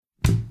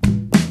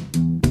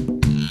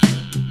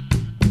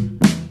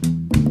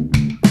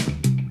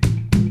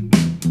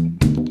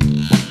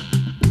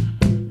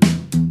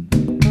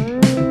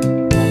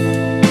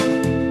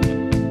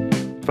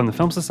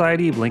Film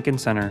Society of Lincoln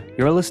Center,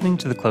 you're listening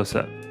to The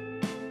Close-Up.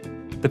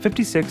 The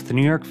 56th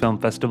New York Film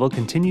Festival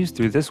continues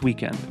through this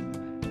weekend,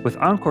 with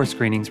encore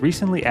screenings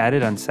recently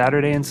added on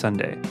Saturday and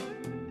Sunday.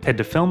 Head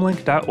to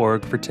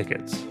filmlink.org for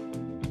tickets.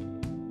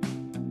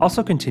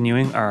 Also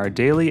continuing are our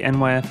daily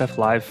NYFF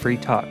Live free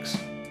talks,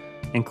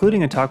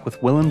 including a talk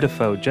with Willem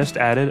Dafoe just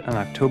added on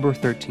October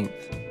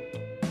 13th.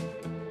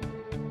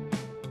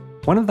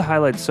 One of the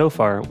highlights so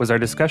far was our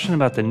discussion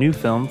about the new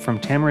film from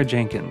Tamara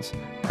Jenkins,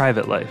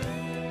 Private Life,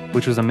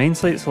 which was a main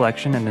slate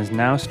selection and is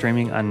now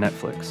streaming on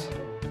Netflix.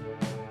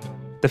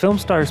 The film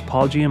stars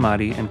Paul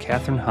Giamatti and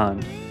Kathryn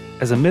Hahn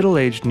as a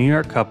middle-aged New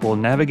York couple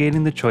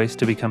navigating the choice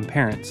to become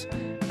parents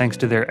thanks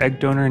to their egg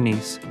donor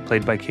niece,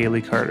 played by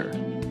Kaylee Carter.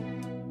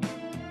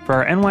 For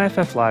our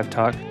NYFF Live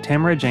talk,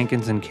 Tamara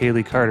Jenkins and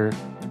Kaylee Carter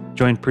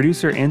joined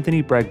producer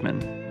Anthony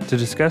Bregman to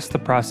discuss the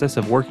process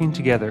of working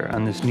together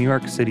on this New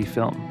York City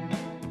film.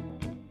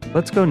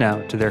 Let's go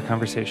now to their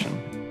conversation.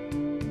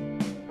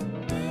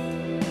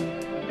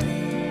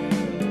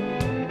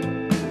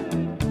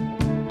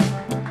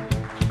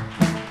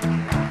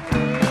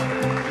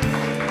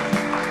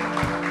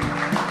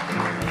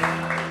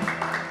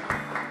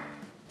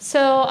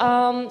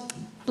 So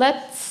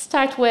let's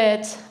start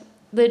with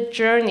the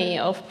journey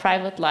of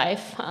Private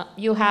Life.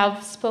 You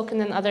have spoken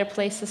in other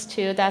places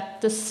too that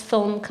this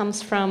film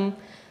comes from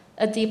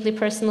a deeply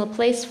personal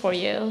place for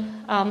you.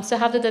 So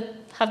how did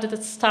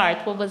it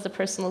start? What was the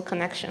personal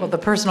connection? Well, the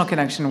personal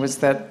connection was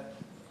that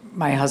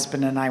my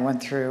husband and I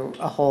went through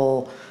a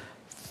whole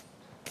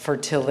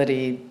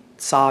fertility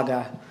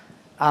saga.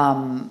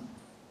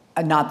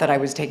 Not that I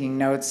was taking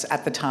notes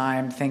at the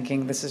time,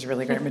 thinking this is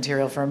really great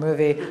material for a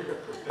movie.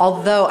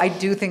 Although I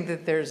do think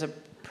that there's a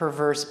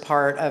perverse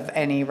part of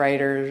any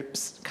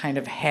writer's kind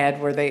of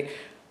head where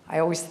I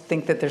always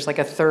think that there's like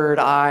a third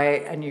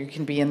eye and you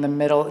can be in the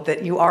middle,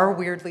 that you are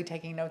weirdly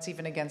taking notes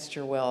even against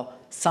your will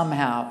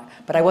somehow,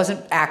 but I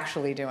wasn't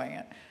actually doing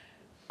it.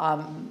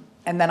 And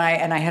then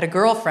I had a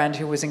girlfriend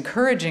who was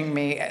encouraging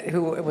me,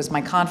 who was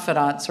my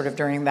confidant sort of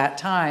during that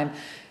time.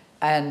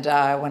 And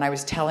when I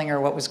was telling her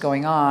what was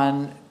going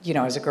on,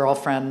 as a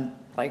girlfriend,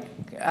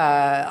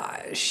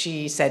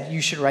 she said,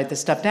 you should write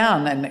this stuff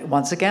down. And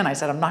once again, I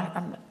said, I'm not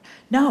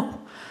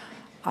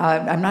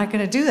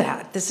going to do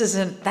that. This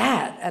isn't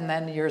that. And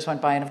then years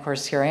went by, and of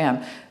course, here I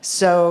am.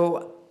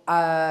 So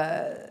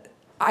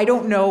I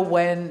don't know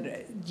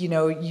when,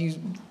 you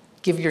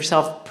give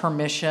yourself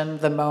permission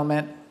the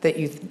moment that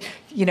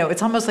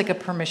it's almost like a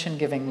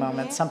permission-giving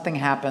moment. Mm-hmm. Something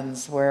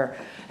happens where,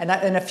 and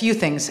a few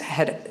things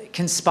had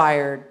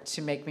conspired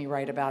to make me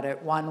write about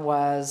it. One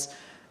was,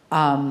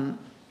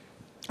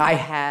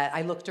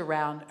 I looked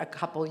around a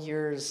couple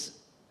years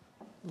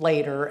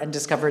later and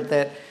discovered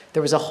that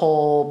there was a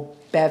whole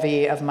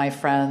bevy of my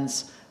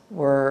friends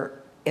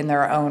were in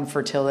their own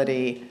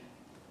fertility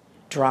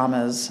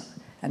dramas.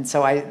 And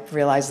so I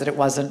realized that it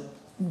wasn't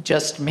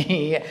just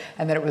me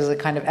and that it was a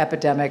kind of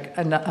epidemic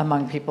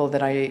among people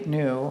that I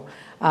knew.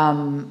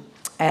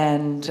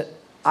 And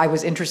I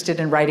was interested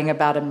in writing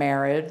about a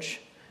marriage.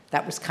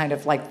 That was kind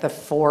of like the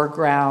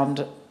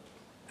foreground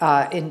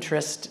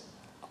interest.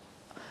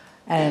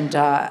 And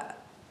a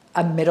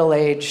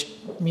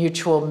middle-aged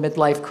mutual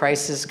midlife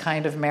crisis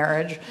kind of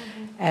marriage.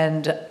 Mm-hmm.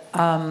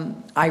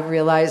 And I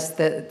realized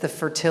that the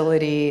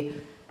fertility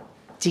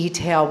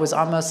detail was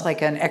almost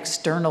like an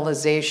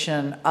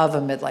externalization of a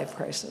midlife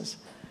crisis,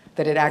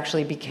 that it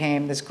actually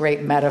became this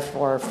great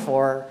metaphor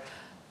for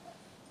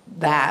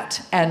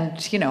that. And,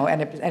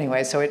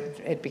 anyway, so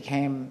it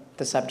became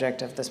the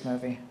subject of this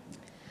movie.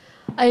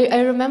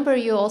 I remember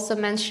you also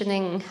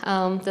mentioning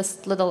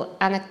this little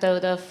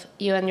anecdote of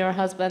you and your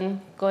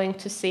husband going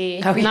to see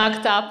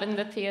Knocked Up in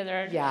the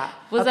theater. Yeah.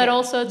 Was that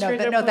also a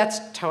trigger? No, that's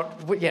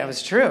it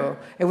was true.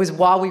 It was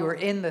while we were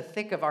in the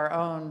thick of our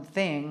own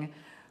thing.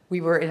 We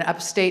were in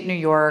upstate New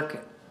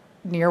York,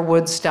 near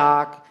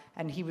Woodstock,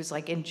 and he was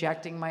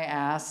injecting my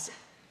ass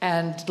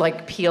and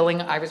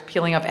I was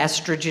peeling off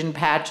estrogen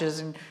patches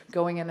and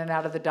going in and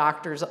out of the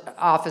doctor's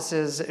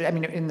offices,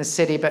 in the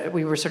city, but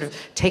we were sort of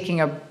taking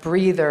a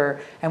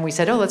breather, and we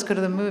said, let's go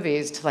to the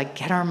movies to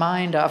get our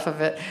mind off of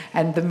it.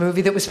 And the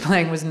movie that was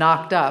playing was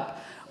Knocked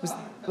Up.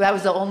 That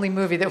was the only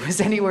movie that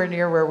was anywhere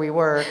near where we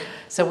were.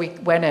 So we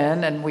went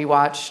in and we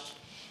watched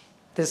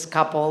this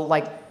couple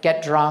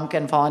get drunk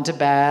and fall into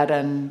bed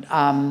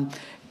and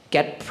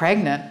get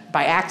pregnant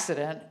by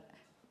accident,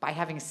 by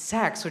having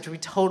sex, which we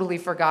totally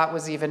forgot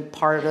was even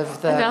part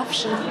of the... An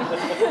option.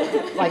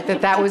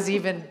 that was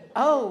even,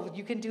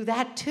 you can do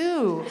that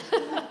too.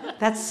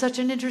 That's such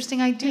an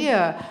interesting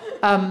idea.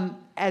 And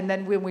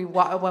then when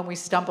we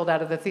stumbled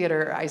out of the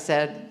theater, I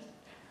said,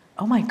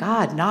 oh my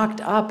God,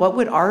 Knocked Up, what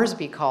would ours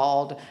be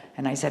called?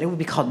 And I said, it would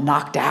be called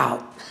Knocked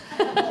Out.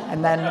 But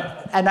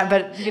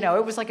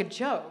it was like a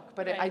joke,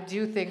 but right. I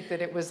do think that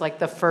it was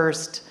the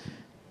first,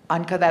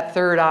 that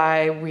third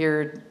eye,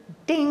 weird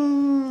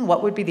ding,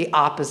 what would be the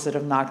opposite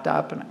of Knocked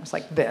Up? And I was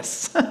like,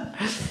 this.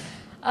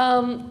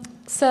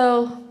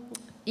 So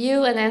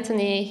you and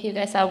Anthony, you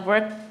guys have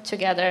worked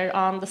together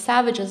on The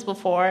Savages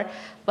before,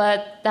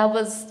 but that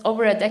was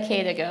over a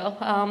decade ago.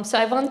 So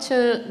I want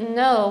to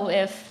know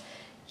if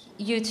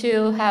you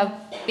two have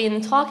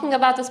been talking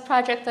about this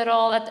project at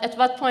all. At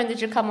what point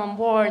did you come on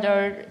board,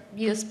 or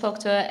you spoke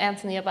to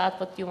Anthony about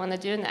what you want to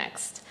do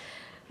next?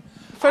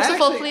 First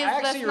of all, please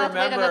let's not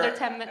wait another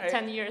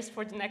 10 years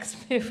for the next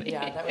movie.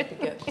 Yeah, that would be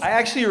good. I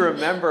actually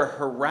remember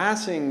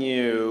harassing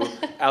you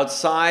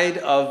outside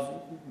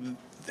of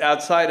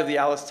the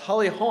Alice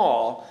Tully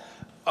Hall,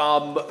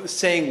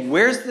 saying,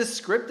 "Where's the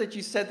script that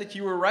you said that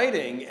you were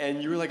writing?"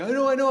 And you were like, "I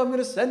know, I'm going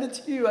to send it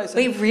to you." I said,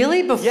 Wait,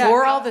 really?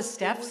 Before all the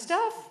Steph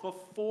stuff?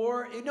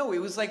 Before, no, it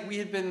was like we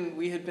had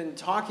been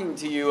talking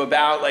to you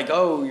about like,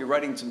 oh, you're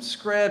writing some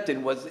script,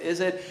 and what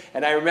is it?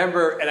 And I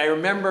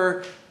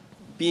remember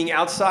being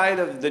outside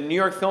of the New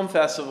York Film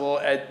Festival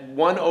at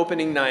one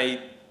opening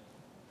night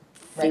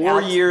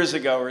 4 years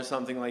ago or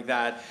something like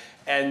that,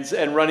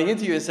 and running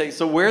into you and saying,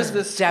 "So where's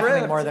this script?"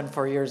 Definitely more than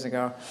 4 years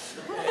ago.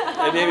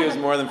 And maybe it was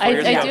more than 4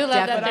 years ago. I do love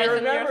that But I there's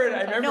a New remember York it. I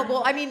Film remember. No,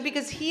 well, I mean,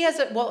 because he has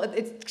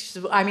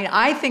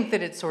I think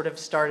that it sort of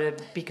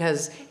started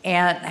because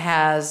Ant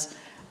has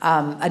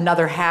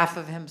another half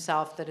of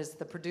himself that is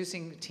the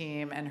producing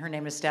team, and her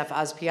name is Steph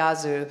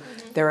Azpiazu.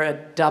 Mm-hmm. They're a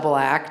double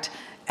act.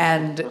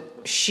 And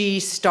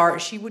she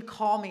would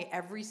call me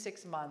every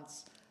 6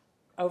 months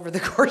over the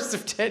course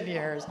of 10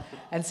 years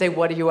and say,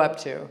 "What are you up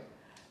to?"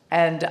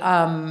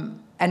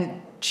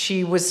 And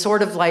she was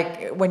sort of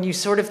like, when you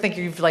sort of think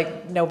you've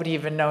like, nobody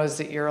even knows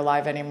that you're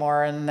alive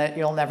anymore and that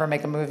you'll never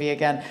make a movie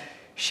again,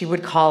 she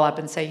would call up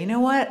and say, "You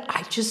know what?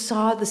 I just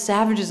saw The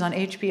Savages on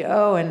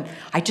HBO and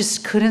I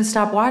just couldn't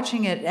stop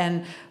watching it."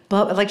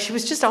 But like, she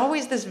was just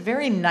always this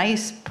very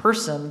nice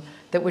person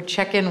that would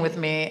check in with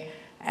me.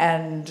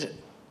 And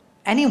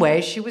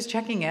anyway, she was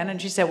checking in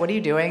and she said, "What are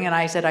you doing?" And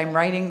I said, "I'm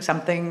writing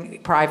something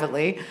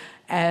privately,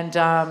 and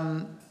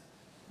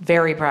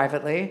very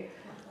privately."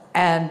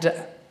 And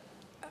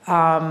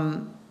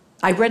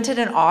I rented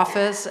an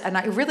office, and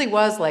I really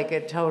was like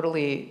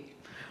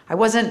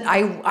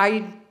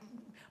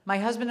my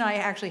husband and I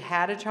actually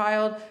had a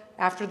child.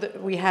 After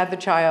we had the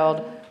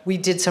child, we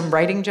did some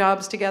writing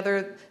jobs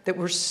together that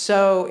were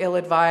so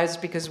ill-advised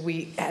because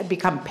we had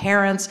become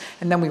parents,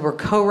 and then we were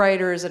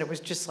co-writers, and it was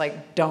just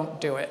like, don't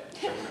do it.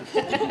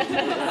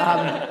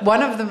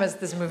 One of them is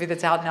this movie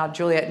that's out now,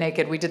 Juliet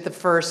Naked. We did the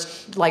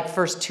first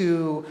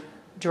 2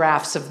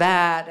 drafts of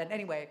that, and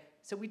anyway,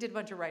 so we did a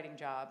bunch of writing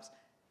jobs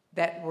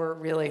that were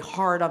really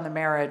hard on the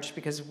marriage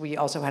because we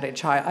also had a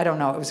child. I don't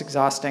know, it was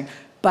exhausting.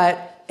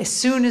 But as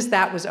soon as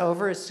that was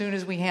over, as soon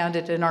as we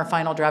handed in our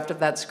final draft of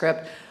that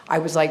script, I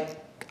was like,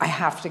 I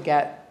have to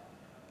get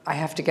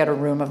a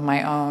room of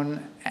my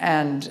own.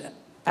 And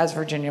as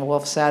Virginia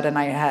Woolf said, and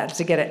I had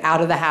to get it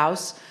out of the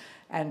house,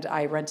 and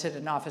I rented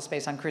an office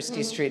space on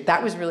Christie Street.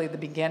 That was really the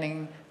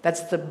beginning.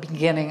 That's the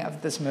beginning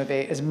of this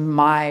movie, is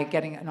my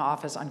getting an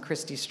office on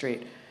Christie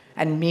Street.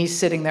 And me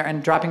sitting there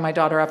and dropping my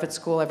daughter off at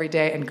school every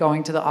day and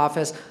going to the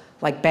office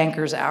like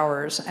banker's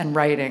hours and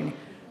writing,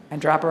 and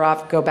drop her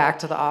off, go back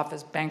to the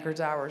office, banker's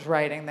hours,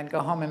 writing, then go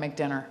home and make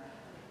dinner.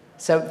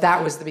 So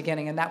that was the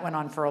beginning, and that went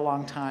on for a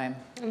long time.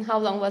 And how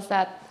long was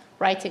that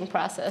writing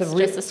process,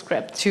 just the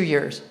script? 2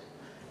 years.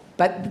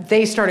 But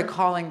they started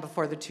calling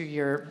before the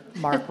 2-year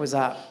mark was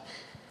up.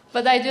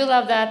 But I do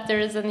love that there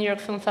is a New York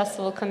Film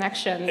Festival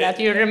connection, that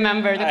you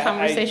remember the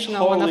conversation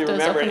on one of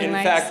those opening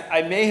nights. In fact,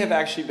 I may have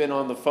actually been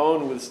on the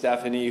phone with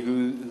Stephanie,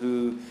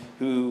 who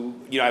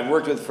I've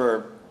worked with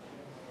for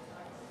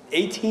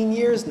 18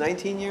 years,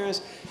 19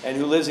 years, and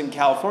who lives in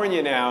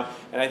California now.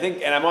 And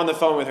I'm on the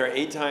phone with her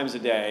 8 times a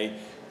day.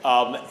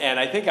 And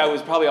I think I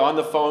was probably on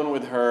the phone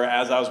with her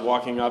as I was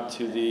walking up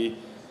to the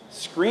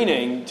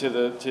screening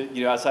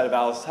outside of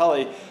Alice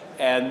Tully.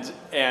 And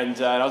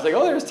I was like,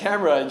 "Oh, there's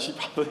Tamara," and she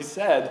probably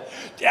said,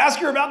 "Ask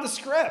her about the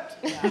script."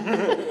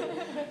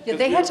 Yeah,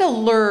 they had to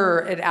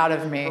lure it out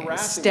of me,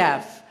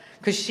 Steph,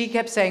 because she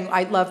kept saying,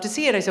 "I'd love to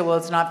see it." I said, "Well,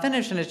 it's not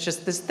finished, and it's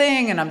just this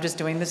thing, and I'm just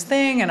doing this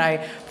thing," and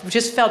I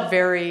just felt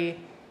very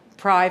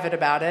private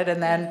about it.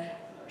 And then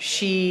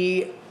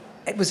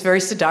it was very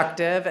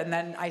seductive, and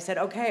then I said,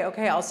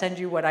 okay, I'll send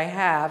you what I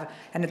have.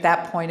 And at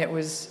that point, it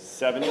was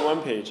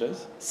 71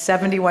 pages.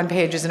 71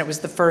 pages, and it was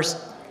the first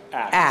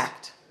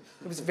act.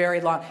 It was very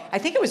long. I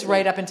think it was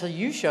right up until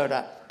you showed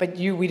up, but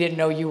we didn't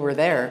know you were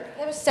there.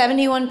 It was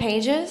 71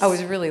 pages? Oh, it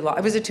was really long.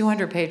 It was a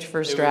 200-page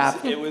first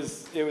draft. It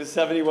was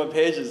 71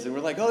 pages, and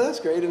we're like, "Oh, that's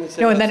great." And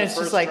then it's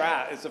just like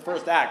it's the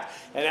first act,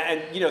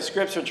 and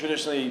scripts are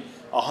traditionally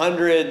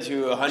 100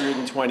 to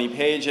 120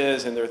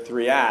 pages, and they're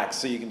 3 acts,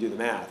 so you can do the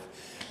math.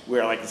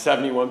 Where like the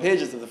 71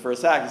 pages of the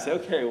first act, you say,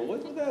 "Okay, well,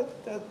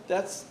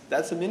 that's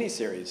a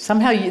miniseries."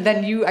 Somehow,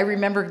 I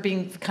remember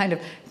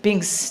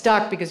being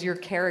stuck because your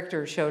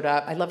character showed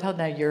up. I love how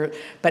now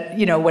but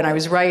when I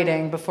was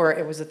writing before,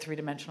 it was a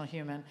 3-dimensional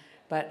human.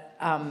 But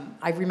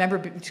I remember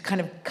kind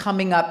of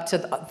coming up to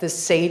the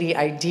Sadie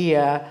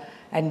idea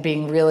and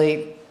being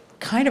really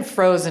kind of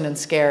frozen and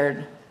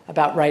scared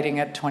about writing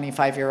a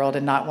 25-year-old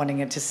and not wanting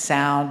it to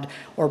sound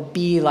or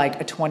be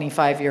like a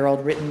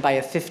 25-year-old written by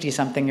a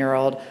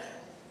 50-something-year-old.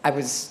 I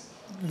was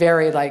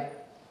very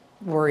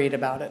worried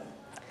about it.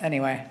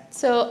 Anyway.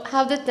 So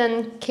how did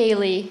then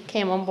Kaylee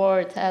came on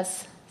board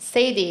as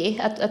Sadie?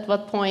 At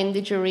what point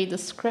did you read the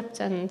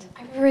script and?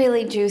 I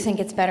really do think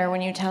it's better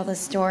when you tell the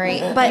story,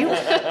 but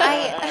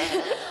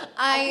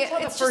I Tell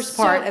the it's first just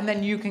part, so- and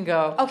then you can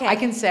go. Okay. I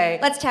can say.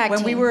 Let's tag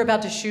When we team. were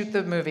about to shoot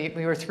the movie,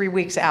 we were 3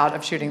 weeks out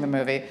of shooting the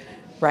movie,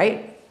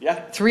 right? Yeah.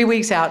 3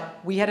 weeks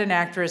out, we had an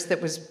actress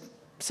that was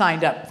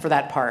signed up for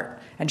that part,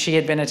 and she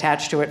had been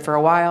attached to it for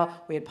a while.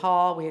 We had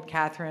Paul, we had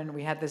Catherine,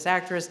 we had this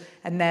actress,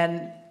 and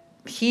then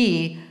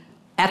he,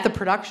 at the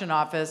production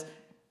office,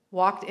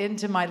 walked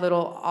into my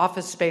little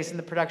office space in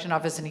the production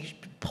office, and he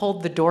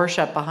pulled the door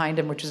shut behind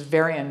him, which is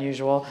very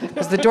unusual,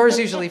 because the door's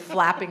usually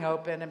flapping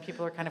open, and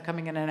people are kind of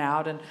coming in and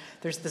out, and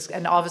there's this,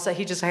 and all of a sudden,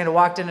 he just kind of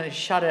walked in and he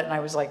shut it, and I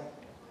was like,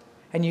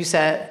 and you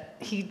said,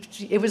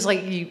 it was like,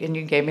 and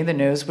you gave me the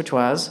news, which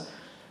was,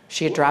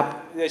 she had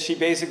dropped. Yeah, she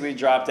basically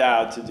dropped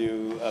out to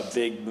do a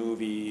big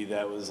movie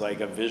that was like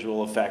a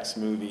visual effects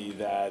movie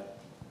that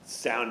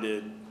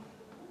sounded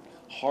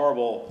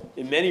horrible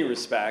in many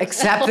respects.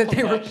 Except that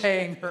they were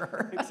paying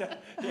her.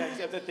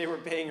 Except that they were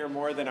paying her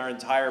more than our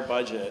entire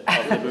budget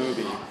of the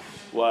movie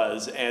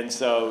was, and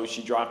so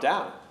she dropped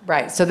out.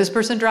 Right, so this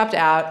person dropped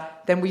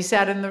out, then we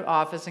sat in the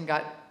office and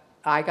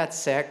I got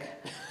sick.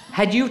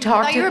 Had you I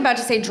talked thought to... you were about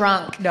to say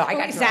drunk. No, I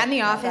got We drunk. sat in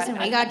the office and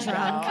we got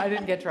drunk. No, I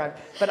didn't get drunk.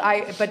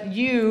 But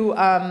you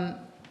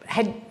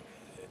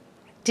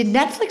did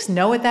Netflix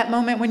know at that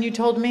moment when you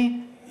told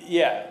me?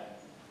 Yeah.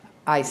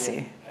 I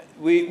see.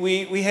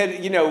 We had,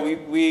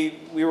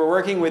 we were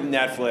working with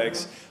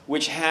Netflix,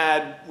 which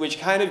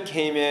kind of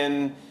came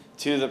in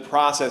to the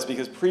process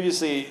because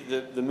previously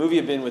the movie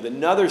had been with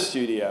another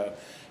studio,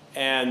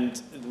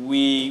 and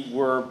we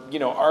were,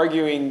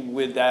 arguing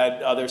with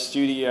that other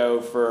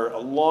studio for a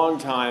long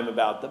time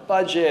about the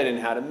budget and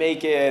how to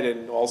make it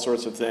and all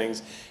sorts of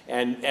things,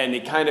 and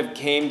it kind of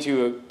came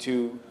to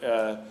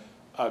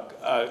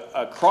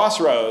a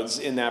crossroads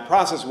in that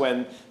process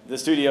when the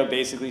studio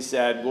basically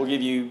said, we'll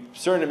give you a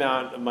certain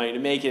amount of money to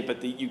make it,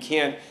 but you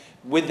can't,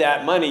 with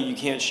that money, you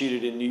can't shoot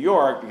it in New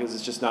York because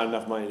it's just not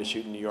enough money to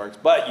shoot in New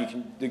York. But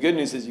the good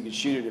news is you can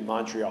shoot it in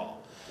Montreal.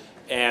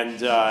 And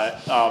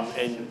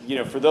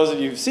for those of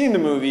you who've seen the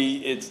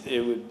movie,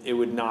 it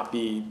would not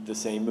be the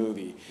same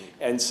movie.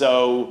 And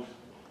so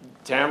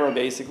Tamara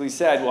basically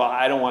said, well,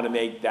 I don't want to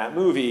make that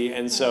movie.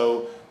 And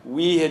so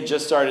we had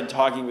just started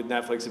talking with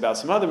Netflix about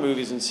some other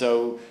movies, and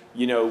so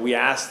we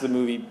asked the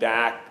movie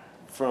back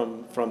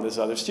from this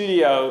other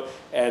studio,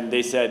 and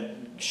they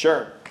said,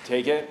 sure,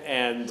 take it,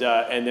 and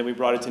then we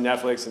brought it to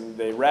Netflix, and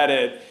they read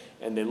it,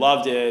 and they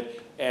loved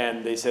it,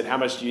 and they said, how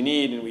much do you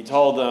need? And we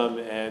told them,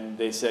 and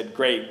they said,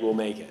 great, we'll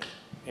make it.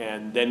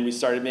 And then we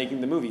started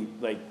making the movie,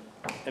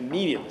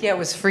 immediately. Yeah, it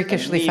was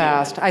freakishly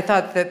fast. I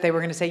thought that they were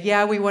going to say,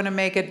 yeah, we want to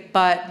make it,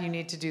 but you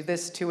need to do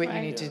this to it. Right.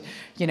 You need to,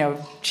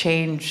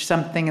 change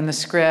something in the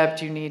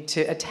script. You need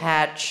to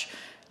attach,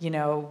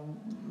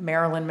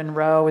 Marilyn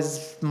Monroe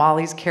as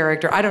Molly's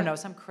character. I don't know,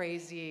 some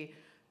crazy,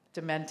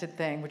 demented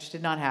thing, which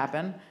did not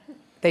happen.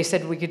 They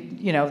said we could,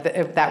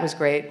 that was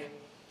great.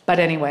 But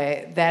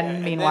anyway,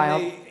 then meanwhile.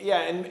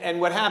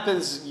 And what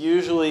happens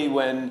usually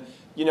when,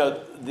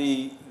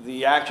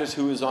 the actress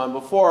who was on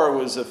before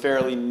was a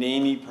fairly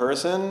namey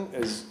person,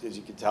 as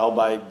you could tell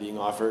by being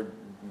offered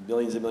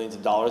millions and millions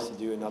of dollars to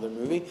do another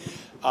movie,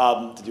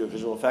 to do a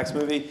visual effects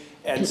movie.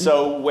 And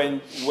so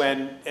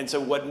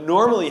what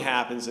normally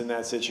happens in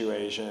that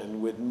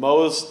situation with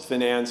most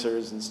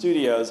financiers and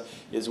studios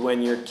is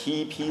when your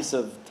key piece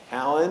of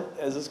talent,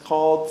 as it's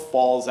called,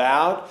 falls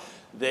out,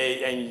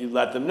 and you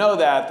let them know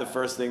that, the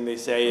first thing they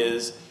say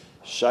is,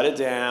 shut it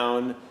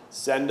down,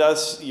 send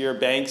us your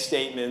bank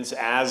statements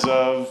as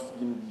of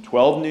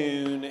 12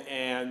 noon,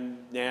 and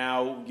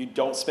now you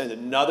don't spend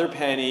another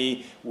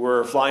penny.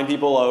 We're flying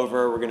people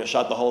over. We're going to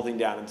shut the whole thing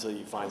down until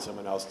you find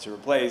someone else to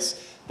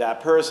replace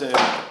that person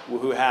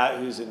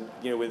who's in,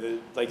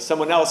 with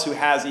someone else who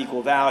has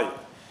equal value.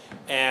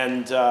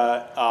 And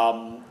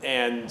when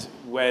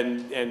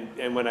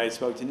I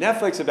spoke to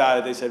Netflix about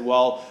it, they said,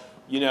 well,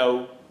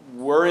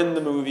 we're in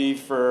the movie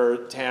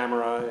for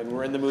Tamara, and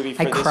we're in the movie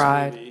for this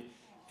cried. movie.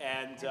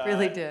 And I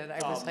really did.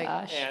 I was like,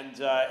 Gosh.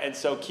 and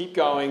so keep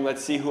going.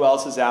 Let's see who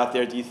else is out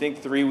there. Do you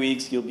think 3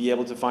 weeks you'll be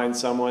able to find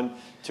someone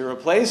to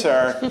replace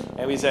her?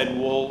 And we said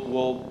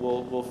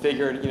we'll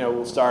figure it.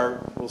 We'll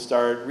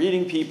start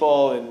reading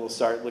people and we'll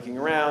start looking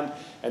around.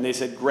 And they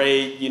said,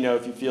 great.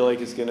 If you feel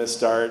like it's going to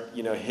start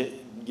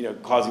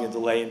causing a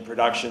delay in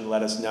production,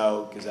 let us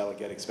know because that'll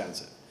get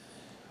expensive.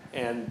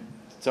 And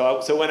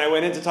so when I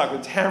went in to talk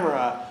with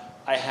Tamara,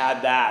 I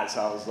had that, so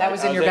I was like, that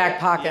was in your back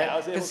pocket, yeah,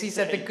 because he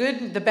said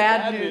the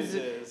bad news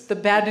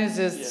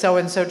is Yeah. so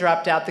and so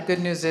dropped out. The good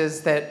news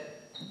is that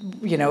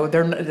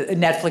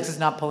Netflix is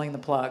not pulling the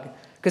plug,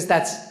 because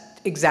that's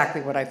exactly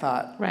what I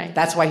thought. Right.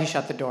 That's why he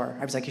shut the door.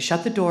 I was like, he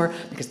shut the door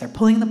because they're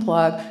pulling the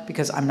plug,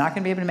 because I'm not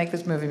going to be able to make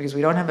this movie because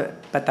we don't have it.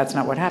 But that's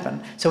not what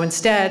happened. So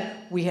instead,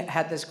 we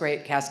had this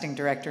great casting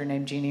director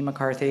named Jeannie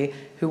McCarthy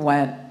who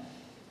went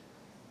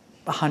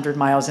 100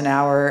 miles an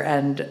hour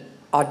and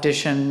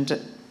auditioned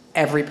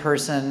every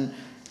person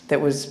that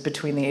was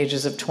between the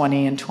ages of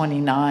 20 and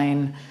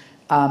 29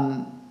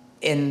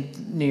 in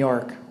New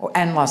York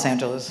and Los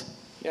Angeles.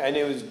 Yeah, and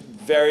it was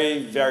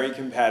very, very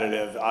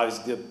competitive.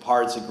 Obviously, the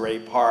part's a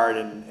great part,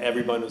 and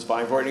everyone was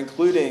vying for it,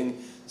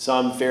 including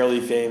some fairly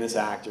famous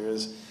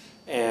actors.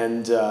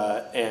 And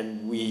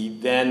we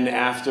then,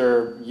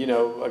 after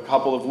a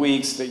couple of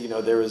weeks,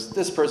 that there was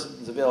this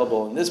person's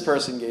available, and this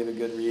person gave a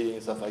good reading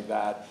and stuff like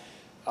that.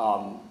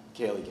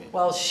 Kaylee came.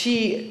 Well,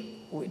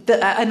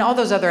 and all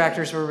those other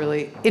actors were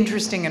really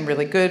interesting and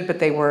really good, but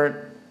they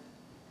were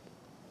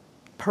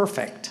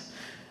perfect.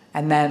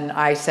 And then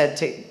I said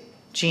to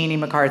Jeannie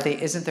McCarthy,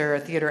 isn't there a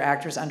theater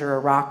actress under a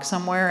rock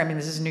somewhere? I mean,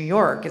 this is New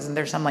York. Isn't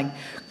there some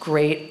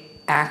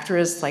great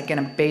actress in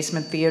a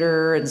basement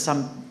theater in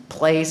some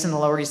place in the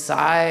Lower East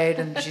Side,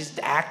 and she's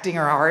acting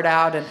her heart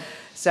out? And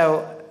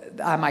so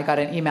I got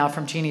an email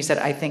from Jeannie, said,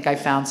 I think I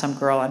found some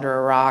girl under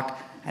a rock,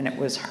 and it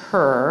was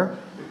her.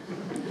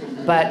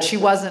 But she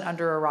wasn't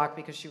under a rock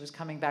because she was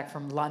coming back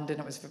from London.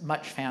 It was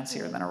much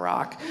fancier than a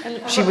rock.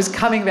 She was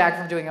coming back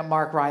from doing a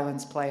Mark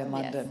Rylance play in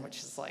London, which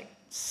is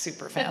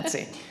super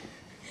fancy.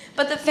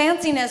 But the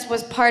fanciness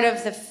was part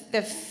of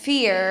the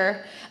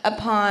fear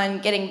upon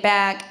getting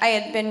back. I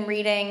had been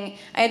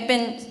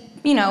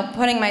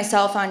putting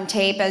myself on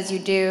tape as you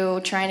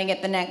do, trying to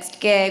get the next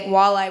gig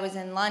while I was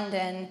in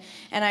London,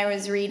 and I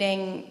was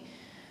reading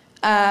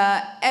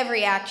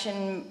every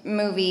action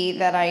movie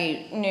that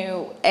I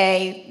knew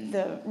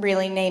the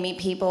really namey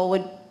people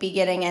would be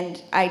getting,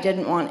 and I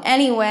didn't want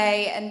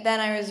anyway. And then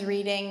I was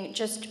reading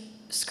just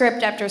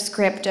script after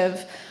script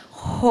of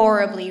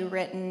horribly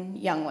written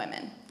young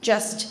women.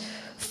 Just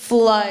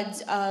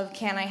floods of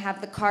can I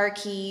have the car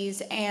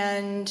keys,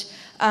 and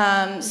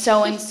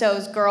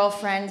so-and-so's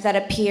girlfriend that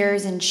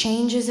appears and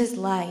changes his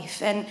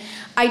life. And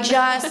I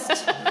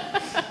just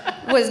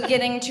was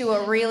getting to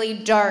a really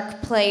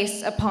dark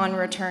place upon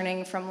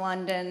returning from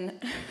London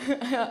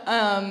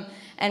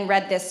and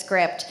read this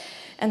script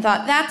and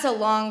thought, that's a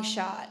long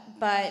shot,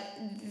 but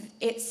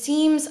it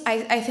seems,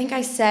 I think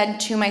I said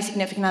to my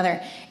significant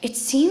other, it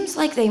seems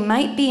like they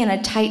might be in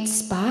a tight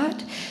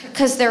spot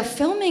because they're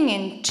filming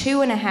in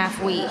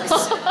 2.5 weeks.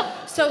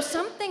 So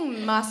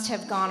something must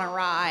have gone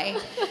awry.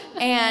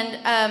 And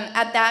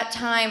at that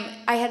time,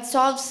 I had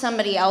solved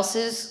somebody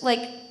else's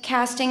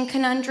casting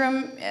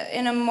conundrum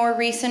in a more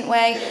recent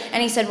way.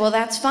 And he said, well,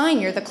 that's fine,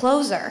 you're the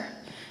closer.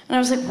 And I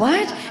was like,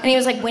 what? And he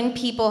was like, when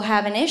people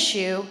have an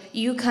issue,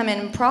 you come in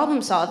and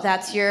problem solve.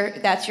 That's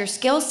your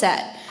skill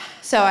set.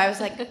 So I was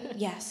like,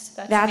 yes,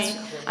 that's me.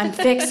 I'm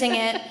fixing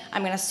it.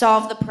 I'm going to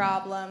solve the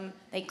problem.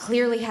 They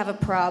clearly have a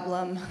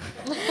problem.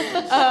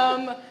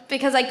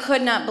 Because I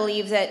could not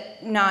believe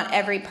that not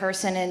every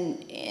person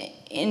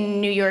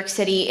in New York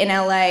City, in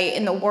LA,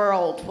 in the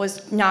world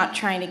was not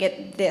trying to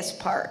get this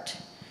part.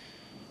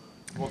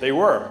 Well, they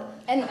were.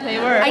 And they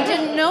were. I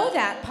didn't know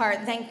that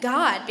part, thank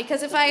God,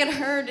 because if I had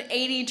heard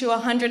 80 to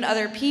 100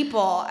 other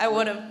people, I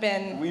would have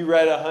been... We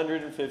read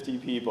 150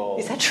 people.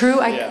 Is that true?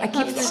 Yeah. I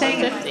keep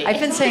saying... I've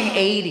been saying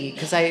 80,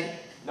 because I...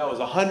 No, it was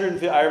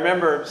 150. I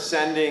remember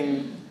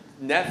sending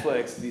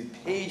Netflix these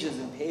pages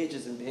and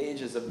pages and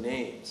pages of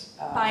names.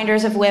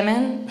 Binders of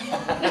women.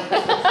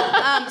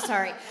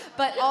 Sorry.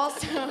 But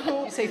also...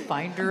 You say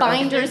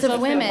Binders of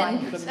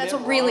women. That's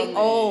really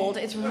old.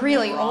 It's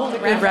really old.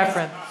 Good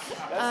reference.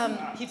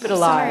 Keep it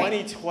alive.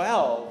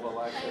 2012,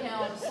 Alexa. I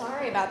know, I'm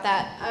sorry about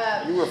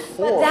that. You were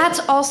 4. But that's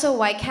also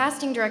why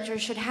casting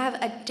directors should have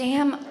a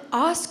damn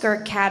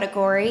Oscar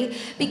category,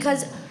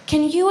 because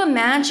can you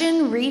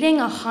imagine reading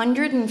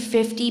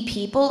 150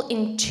 people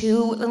in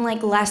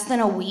less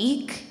than a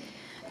week?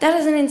 That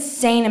is an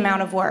insane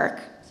amount of work.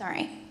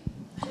 Sorry.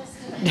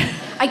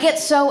 I get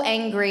so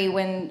angry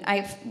when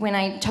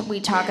we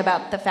talk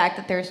about the fact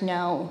that there's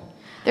not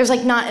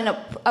an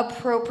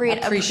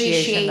appropriate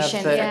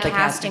appreciation for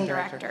casting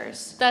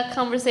directors. That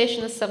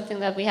conversation is something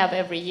that we have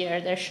every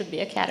year. There should be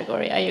a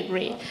category, I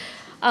agree.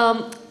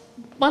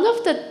 One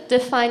of the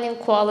defining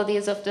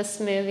qualities of this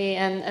movie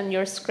and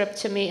your script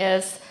to me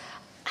is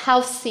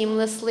how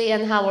seamlessly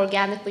and how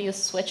organically you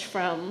switch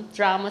from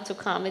drama to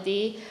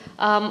comedy.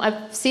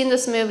 I've seen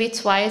this movie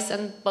twice,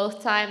 and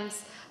both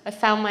times I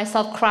found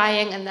myself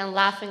crying and then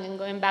laughing and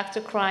going back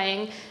to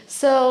crying.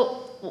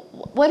 So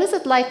what is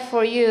it like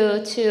for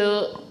you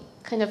to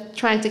kind of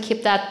trying to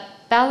keep that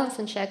balance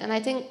in check? And I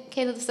think,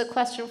 Kayla, this is a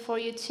question for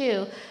you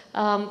too.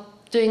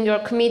 Doing your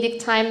comedic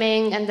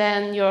timing and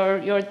then your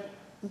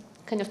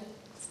kind of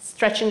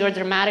stretching your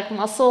dramatic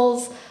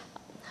muscles.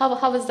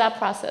 How is that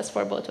process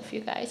for both of you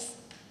guys?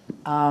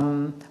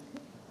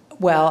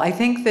 Well, I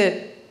think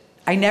that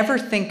I never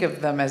think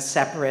of them as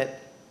separate.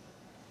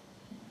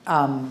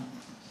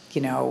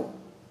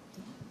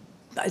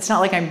 It's not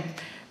like I'm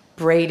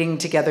braiding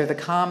together the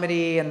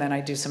comedy and then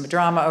I do some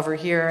drama over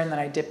here and then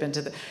I dip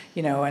into the,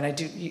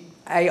 and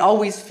I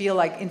always feel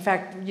like, in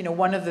fact,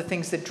 one of the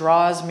things that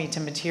draws me to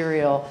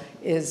material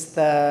is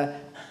the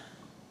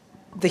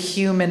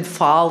human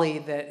folly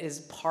that is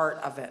part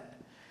of it.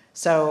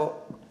 So,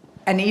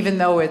 and even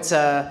though it's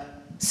a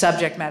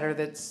subject matter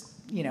that's,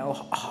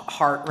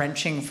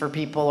 heart-wrenching for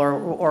people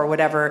or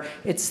whatever.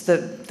 It's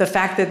the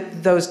fact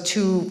that those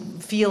two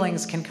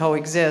feelings can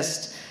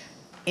coexist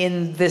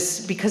in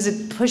this, because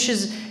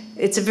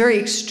it's a very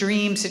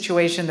extreme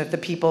situation that the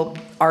people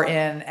are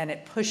in, and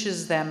it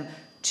pushes them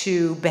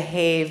to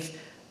behave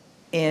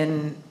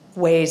in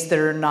ways that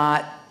are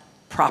not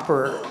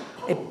proper.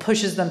 It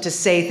pushes them to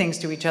say things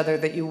to each other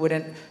that you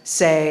wouldn't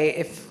say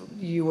if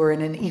you were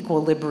in an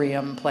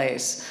equilibrium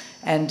place.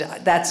 And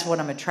that's what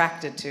I'm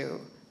attracted to.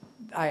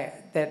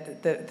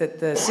 That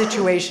the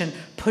situation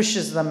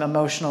pushes them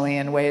emotionally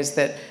in ways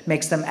that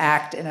makes them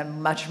act in a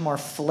much more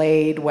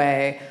flayed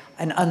way,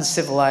 an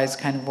uncivilized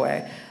kind of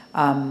way,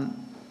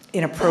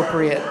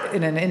 inappropriate,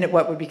 in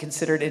what would be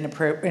considered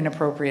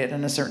inappropriate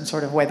in a certain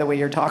sort of way, the way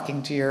you're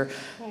talking to your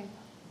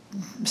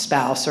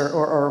spouse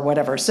or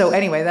whatever. So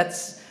anyway,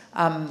 that's,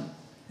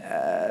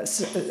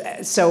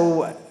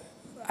 so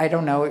I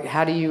don't know,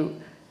 how do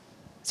you...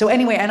 So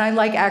anyway, and I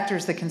like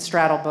actors that can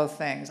straddle both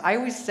things. I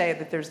always say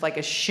that there's like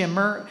a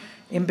shimmer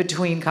in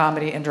between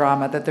comedy and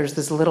drama, that there's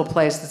this little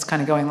place that's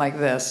kind of going like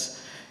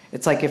this.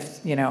 It's like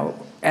if,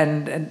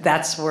 and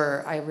that's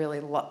where I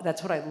really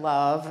that's what I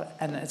love,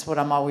 and it's what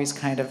I'm always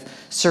kind of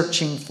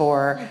searching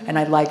for, and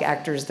I like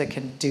actors that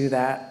can do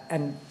that.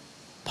 And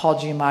Paul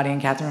Giamatti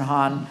and Kathryn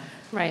Hahn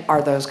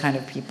are those kind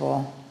of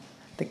people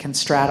that can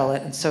straddle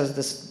it, and so is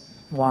this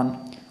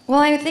one. Well,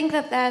 I think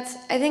that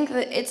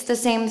it's the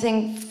same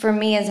thing for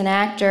me as an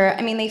actor.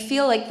 I mean, they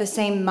feel like the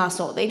same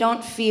muscle. They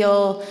don't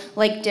feel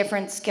like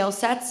different skill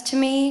sets to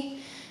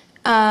me.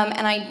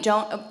 And I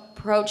don't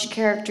approach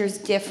characters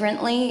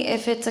differently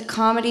if it's a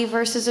comedy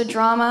versus a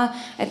drama.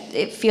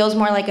 It feels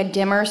more like a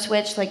dimmer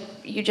switch, like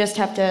you just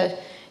have to,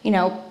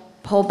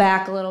 pull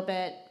back a little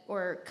bit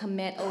or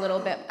commit a little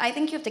bit. I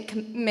think you have to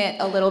commit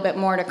a little bit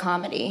more to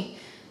comedy,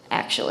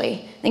 actually.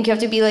 I think you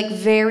have to be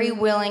very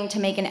willing to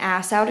make an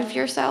ass out of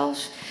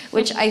yourself,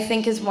 which I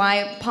think is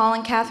why Paul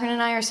and Kathryn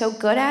and I are so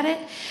good at it.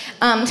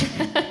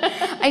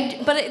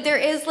 But there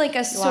is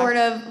a sort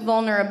of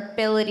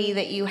vulnerability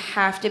that you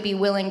have to be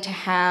willing to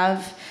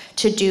have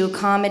to do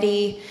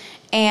comedy.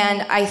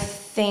 And I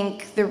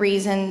think the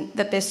reason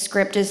that this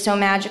script is so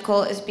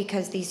magical is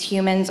because these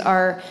humans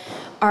are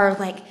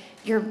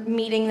you're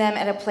meeting them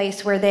at a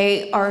place where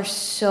they are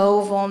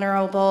so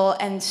vulnerable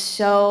and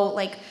so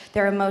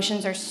their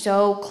emotions are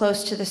so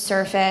close to the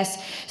surface.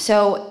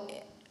 So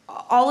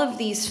all of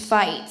these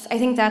fights, I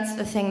think that's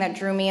the thing that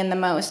drew me in the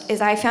most, is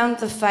I found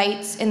the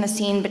fights in the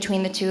scene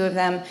between the two of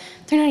them,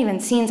 they're not even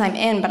scenes I'm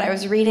in, but I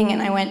was reading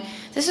and I went,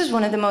 this is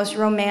one of the most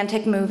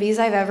romantic movies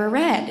I've ever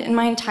read in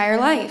my entire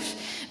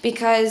life,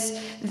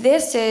 because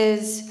this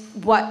is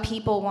what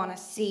people want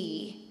to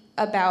see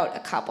about a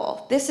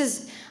couple. This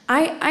is,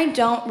 I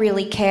don't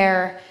really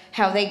care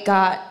how they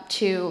got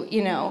to,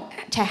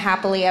 to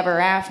happily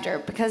ever after,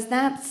 because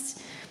that's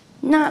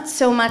not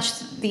so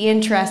much the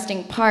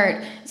interesting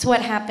part. It's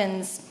what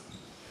happens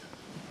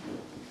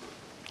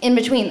in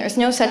between. There's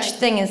no such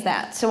thing as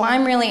that. So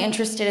I'm really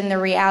interested in the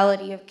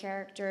reality of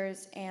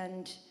characters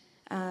and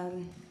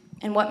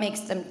what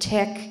makes them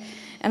tick.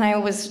 And I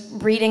was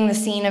reading the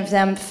scene of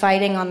them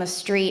fighting on the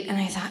street, and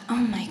I thought, oh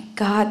my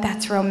God,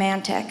 that's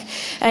romantic.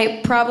 And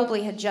I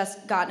probably had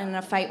just gotten in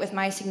a fight with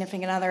my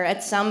significant other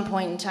at some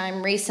point in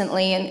time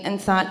recently, and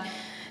thought,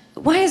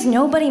 why is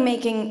nobody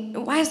making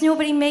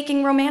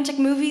romantic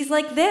movies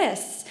like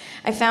this?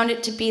 I found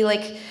it to be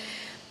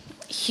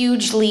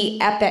hugely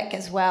epic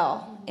as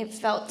well. It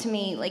felt to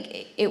me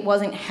like it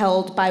wasn't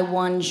held by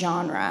one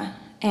genre,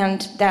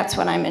 and that's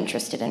what I'm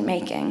interested in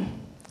making.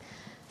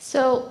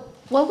 So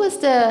what was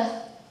the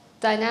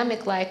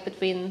dynamic like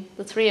between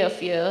the three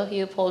of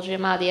you, Paul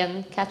Giamatti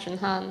and Kathryn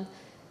Hahn,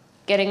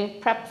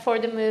 getting prepped for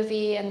the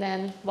movie, and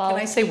then while... Can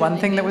I say one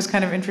thing that was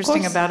kind of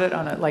interesting about it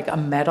on a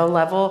meta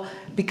level?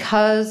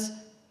 Because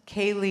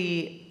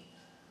Kaylee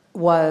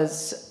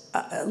was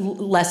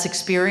less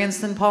experienced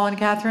than Paul and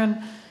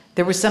Kathryn,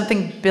 there was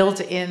something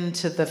built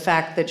into the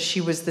fact that she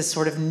was this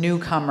sort of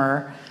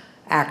newcomer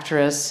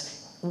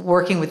actress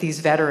working with these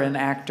veteran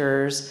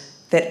actors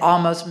that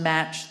almost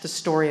matched the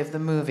story of the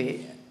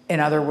movie. In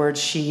other words,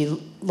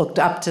 she looked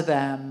up to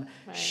them.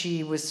 Right.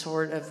 She was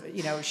sort of,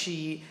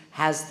 she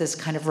has this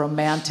kind of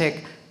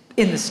romantic,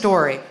 in the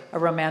story, a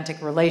romantic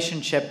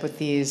relationship with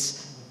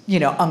these,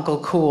 Uncle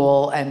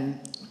Cool and,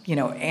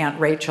 Aunt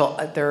Rachel.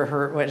 They're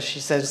her, what she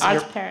says,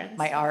 art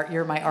parents.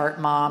 You're my art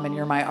mom and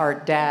you're my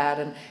art dad.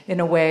 And in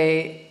a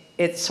way,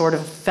 it sort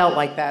of felt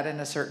like that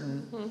in a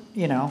certain,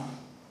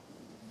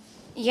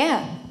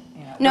 Yeah.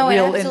 No,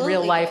 in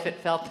real life, it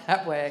felt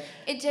that way.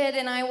 It did,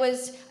 and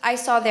I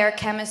saw their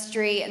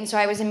chemistry, and so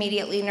I was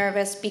immediately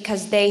nervous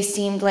because they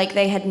seemed like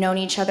they had known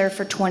each other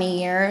for 20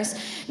 years,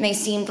 and they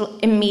seemed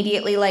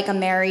immediately like a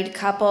married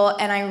couple,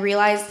 and I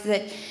realized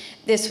that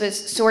this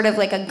was sort of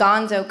like a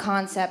gonzo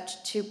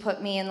concept to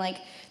put me in,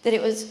 that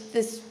it was,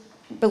 this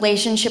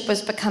relationship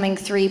was becoming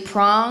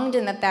three-pronged,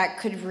 and that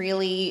could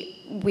really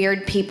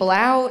weird people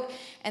out,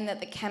 and that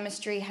the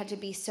chemistry had to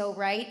be so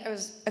right. I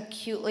was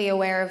acutely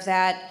aware of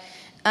that.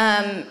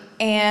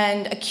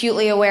 And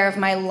acutely aware of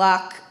my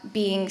luck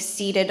being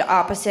seated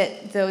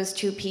opposite those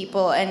two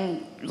people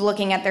and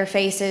looking at their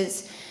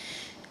faces.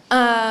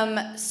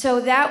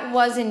 So that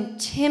was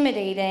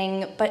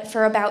intimidating, but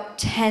for about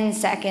 10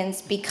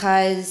 seconds,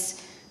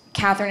 because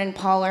Catherine and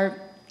Paul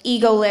are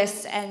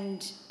egoless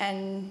and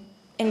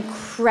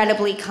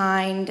incredibly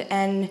kind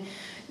and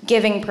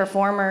giving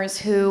performers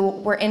who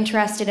were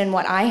interested in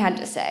what I had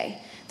to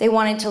say. They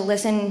wanted to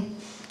listen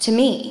to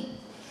me.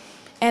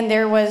 And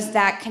there was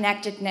that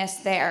connectedness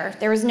there.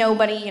 There was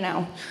nobody,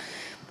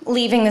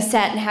 leaving the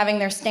set and having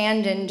their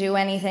stand-in do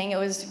anything. It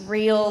was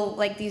real,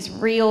 like these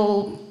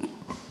real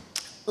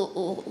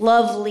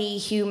lovely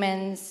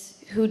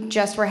humans who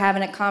just were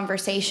having a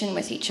conversation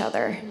with each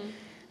other. Mm-hmm.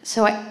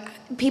 So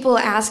people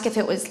ask if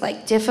it was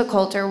like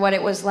difficult or what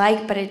it was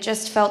like, but it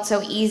just felt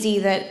so easy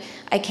that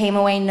I came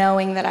away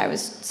knowing that I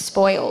was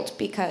spoiled,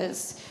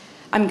 because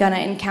I'm gonna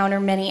encounter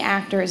many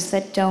actors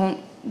that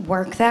don't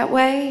work that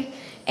way,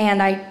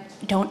 and I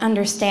don't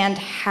understand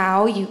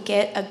how you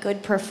get a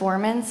good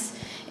performance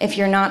if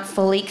you're not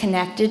fully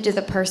connected to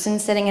the person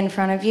sitting in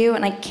front of you,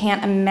 and I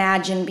can't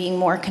imagine being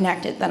more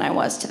connected than I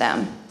was to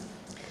them.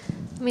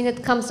 I mean,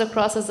 it comes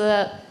across as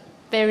a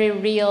very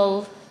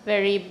real,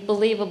 very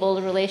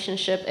believable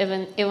relationship,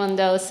 even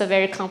though it's a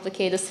very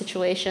complicated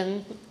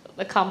situation,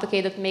 a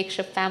complicated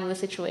makeshift family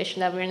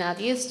situation that we're not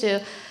used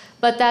to.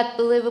 But that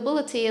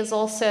believability is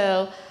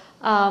also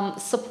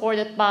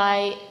supported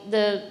by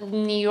the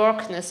New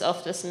Yorkness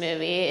of this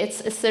movie.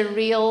 It's a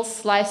real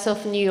slice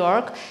of New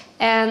York,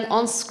 and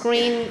on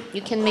screen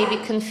you can maybe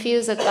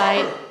confuse it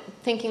by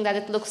thinking that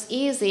it looks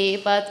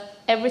easy, but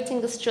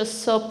everything is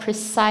just so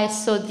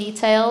precise, so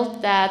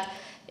detailed, that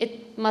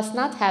it must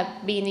not have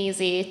been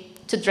easy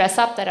to dress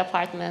up that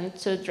apartment,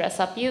 to dress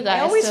up you guys.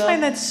 I always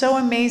find that so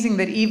amazing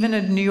that even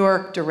a New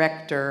York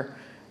director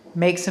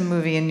makes a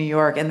movie in New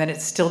York and then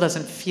it still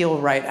doesn't feel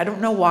right. I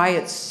don't know why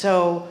it's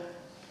so,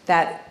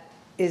 that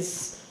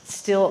is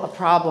still a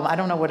problem. I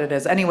don't know what it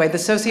is. Anyway, the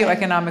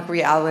socioeconomic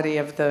reality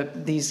of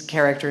these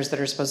characters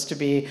that are supposed to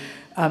be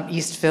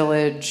East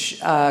Village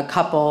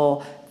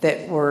couple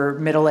that were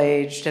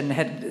middle-aged and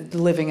had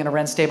living in a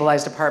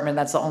rent-stabilized apartment.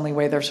 That's the only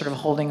way they're sort of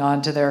holding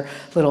on to their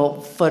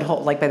little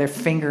foothold, like by their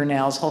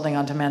fingernails, holding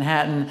on to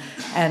Manhattan.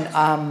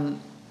 And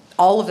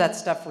all of that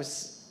stuff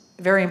was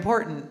very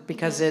important,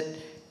 because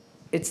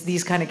it's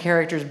these kind of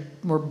characters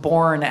were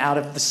born out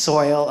of the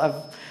soil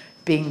of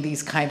being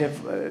these kind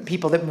of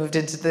people that moved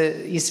into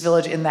the East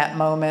Village in that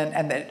moment,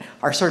 and that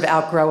are sort of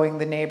outgrowing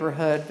the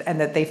neighborhood,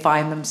 and that they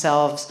find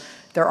themselves,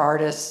 they're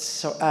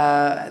artists,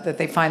 that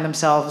they find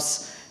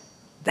themselves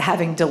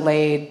having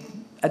delayed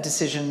a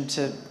decision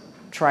to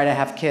try to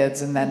have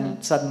kids, and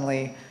then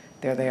suddenly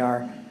there they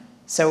are.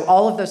 So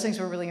all of those things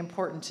were really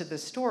important to the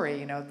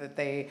story, that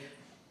they,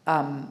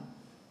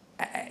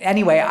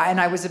 anyway,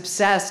 and I was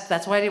obsessed.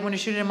 That's why I didn't want to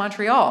shoot it in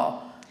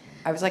Montreal.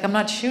 I was like, I'm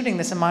not shooting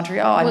this in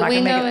Montreal. I'm not we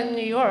gonna know make it. In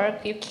New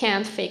York, you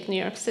can't fake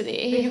New York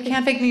City. You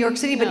can't fake New York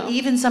City, No. but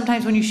even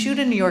sometimes when you shoot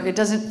in New York, it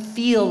doesn't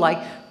feel like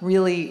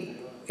really,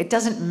 it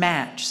doesn't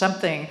match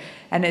something.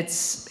 And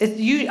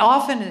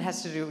often it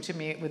has to do, to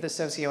me, with the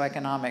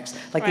socioeconomics.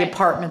 Like the Right.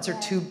 apartments are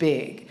too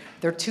big,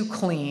 they're too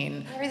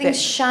clean. Everything's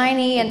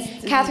shiny, and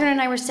Catherine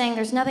and I were saying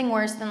there's nothing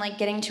worse than like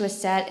getting to a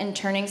set and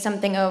turning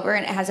something over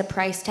and it has a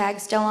price tag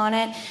still on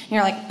it. And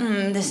you're like,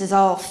 this is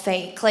all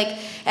fake. Like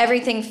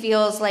everything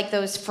feels like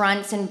those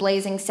fronts in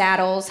Blazing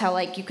Saddles, how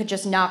like you could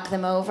just knock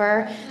them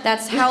over.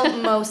 That's how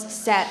most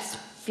sets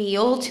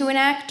feel to an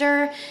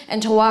actor.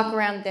 And to walk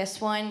around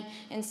this one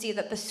and see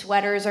that the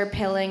sweaters are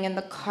pilling and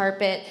the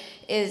carpet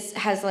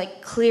has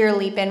like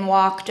clearly been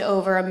walked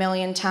over a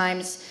million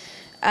times,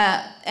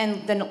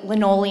 and the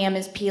linoleum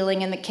is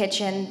peeling in the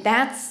kitchen.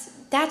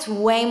 That's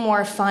way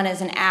more fun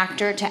as an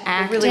actor to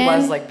act in. It really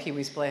was like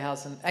Pee-wee's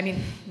Playhouse, and I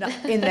mean,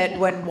 in that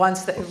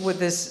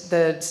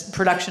the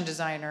production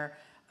designer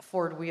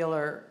Ford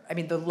Wheeler, I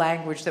mean, the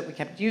language that we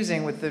kept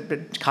using with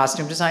the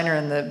costume designer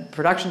and the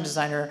production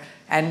designer,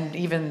 and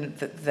even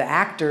the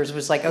actors,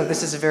 was like, oh,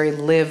 this is a very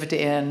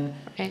lived-in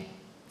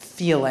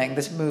feeling.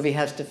 This movie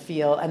has to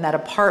feel, and that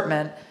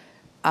apartment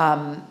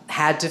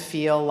had to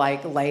feel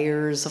like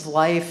layers of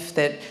life,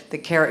 that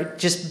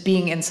just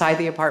being inside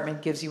the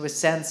apartment gives you a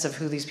sense of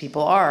who these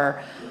people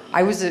are.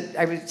 I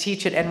would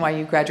teach at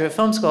NYU Graduate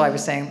Film School. I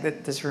was saying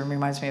that this room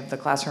reminds me of the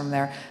classroom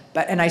there,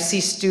 and I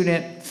see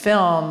student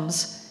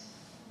films,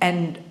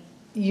 and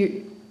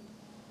a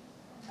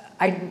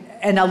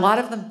lot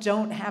of them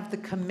don't have the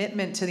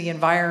commitment to the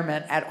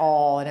environment at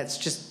all, and it's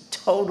just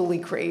totally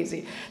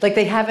crazy. Like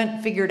they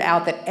haven't figured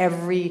out that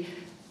every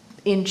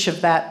inch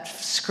of that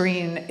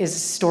screen is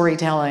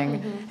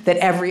storytelling, that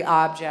every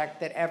object,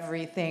 that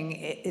everything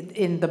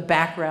in the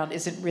background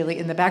isn't really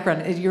in the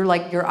background. You're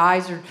like, your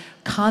eyes are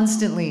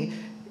constantly,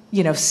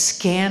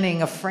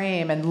 scanning a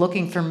frame and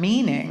looking for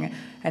meaning.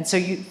 And so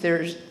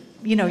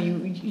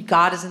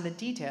God is in the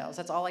details.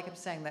 That's all I kept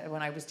saying that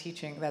when I was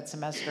teaching that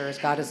semester, is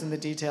God is in the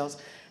details.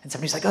 And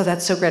somebody's like, oh,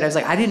 that's so great. I was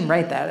like, I didn't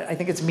write that. I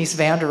think it's Mies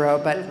van der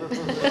Rohe,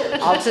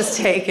 but I'll just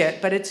take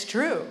it. But it's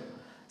true.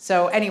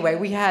 So anyway,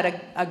 we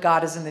had a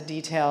God is in the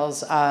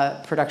details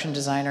production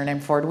designer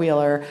named Ford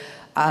Wheeler,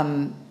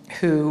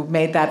 who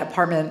made that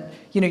apartment.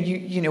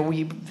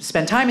 We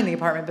spend time in the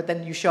apartment, but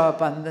then you show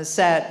up on the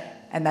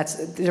set, and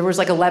there was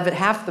like 11.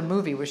 Half the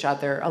movie was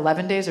shot there.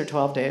 11 days or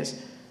 12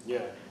 days.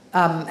 Yeah.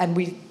 And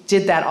we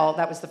did that all.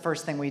 That was the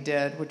first thing we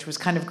did, which was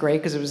kind of great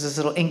because it was this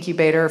little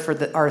incubator for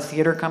our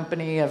theater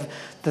company of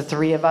the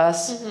three of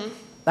us.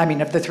 I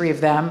mean, of the three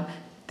of them.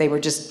 They were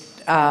just.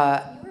 You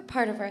were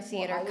part of our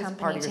theater I was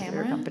company, part of your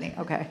Tamara. theater company.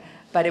 Okay,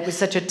 but it was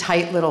such a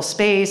tight little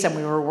space, and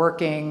we were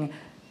working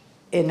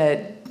in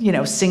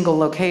a single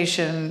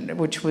location,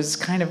 which was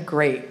kind of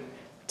great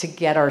to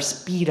get our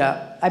speed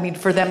up. I mean,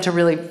 for them to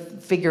really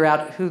figure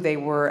out who they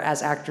were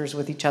as actors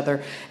with each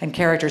other and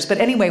characters. But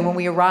anyway, when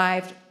we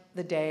arrived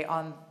the day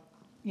on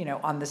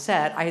the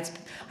set,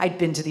 I'd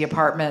been to the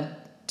apartment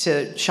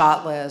to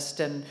shot list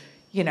and,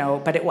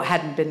 but it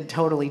hadn't been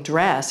totally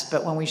dressed.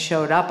 But when we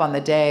showed up on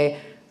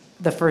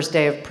the first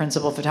day of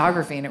principal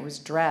photography and it was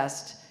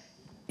dressed,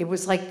 it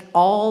was like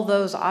all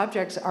those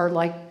objects are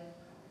like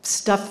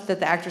stuff that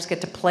the actors get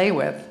to play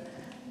with.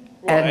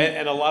 Well,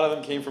 and a lot of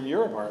them came from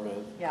your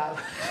apartment. Yeah.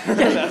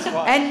 That's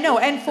why.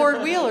 And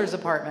Ford Wheeler's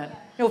apartment.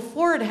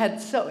 Ford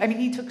had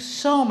he took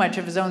so much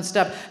of his own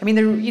stuff. I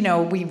mean,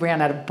 we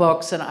ran out of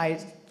books and I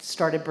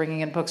started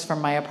bringing in books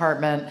from my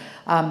apartment.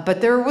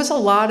 But there was a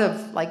lot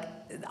of like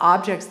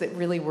objects that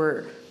really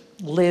were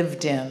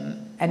lived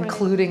in,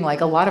 including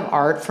like a lot of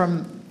art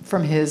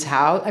from his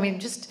house. I mean,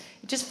 it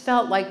just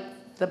felt like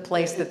the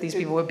place that these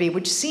people would be,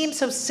 which seems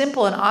so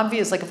simple and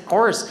obvious. Like, of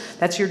course,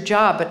 that's your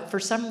job. But for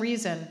some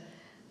reason,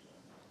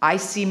 I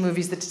see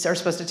movies that are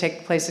supposed to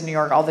take place in New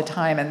York all the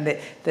time, and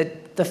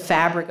the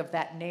fabric of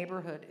that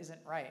neighborhood isn't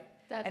right.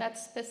 That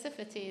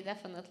specificity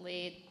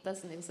definitely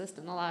doesn't exist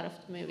in a lot of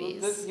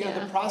movies.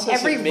 The process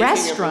Every of making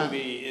restaurant. a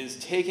movie is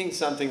taking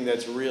something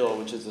that's real,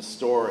 which is a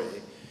story,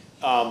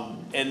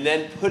 and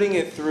then putting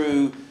it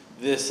through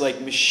this like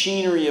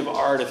machinery of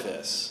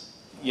artifice,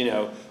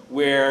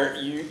 where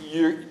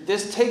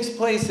this takes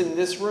place in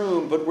this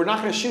room, but we're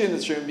not going to shoot in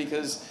this room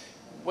because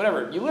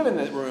whatever, you live in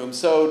that room,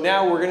 so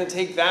now we're going to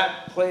take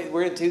that place,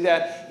 we're going to do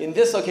that in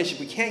this location.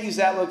 We can't use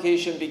that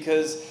location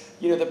because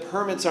the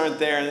permits aren't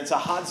there and it's a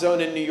hot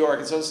zone in New York.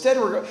 And so instead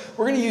we're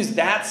going to use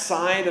that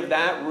side of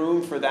that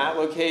room for that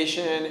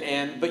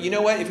location. But you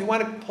know what, if we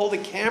want to pull the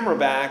camera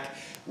back,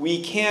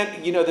 we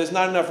can't, there's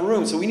not enough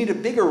room, so we need a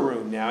bigger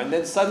room now. And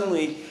then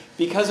suddenly,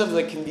 because of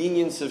the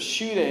convenience of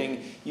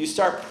shooting, you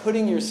start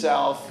putting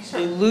yourself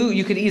in.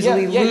 You could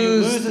easily lose. You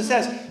lose the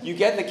sense. You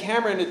get the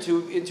camera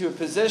into a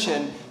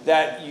position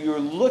that you're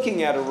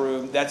looking at a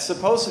room that's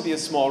supposed to be a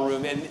small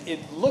room, and it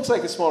looks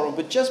like a small room,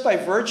 but just by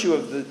virtue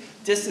of the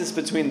distance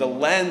between the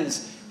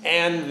lens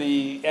and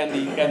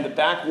the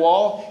back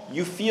wall,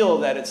 you feel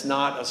that it's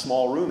not a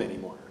small room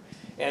anymore.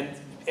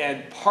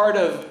 And part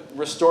of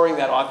restoring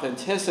that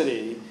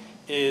authenticity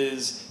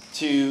is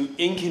to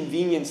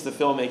inconvenience the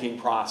filmmaking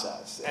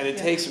process, and it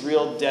takes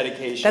real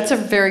dedication. That's a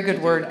very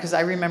good word, because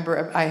I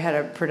remember I had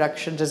a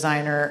production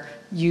designer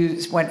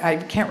use, when I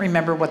can't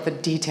remember what the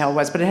detail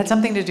was, but it had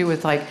something to do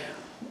with like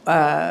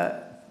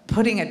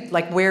putting it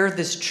like where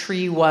this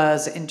tree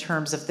was in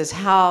terms of this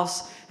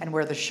house and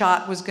where the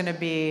shot was going to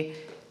be,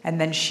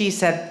 and then she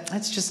said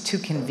that's just too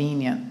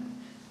convenient.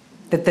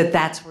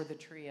 That's where the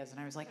tree is. And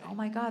I was like, oh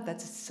my God,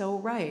 that's so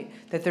right.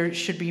 That there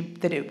should be,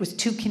 that it was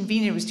too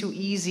convenient, it was too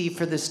easy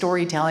for the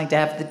storytelling to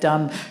have the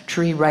dumb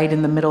tree right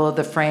in the middle of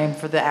the frame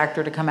for the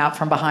actor to come out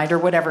from behind, or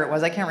whatever it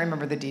was. I can't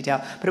remember the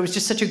detail. But it was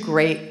just such a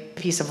great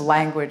piece of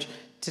language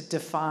to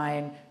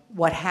define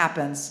what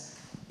happens,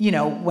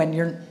 when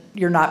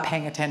you're not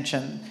paying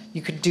attention.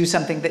 You could do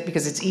something that,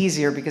 because it's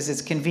easier, because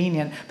it's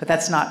convenient, but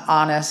that's not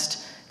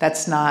honest.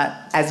 That's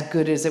not as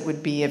good as it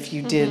would be if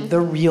you did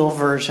the real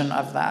version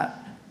of that.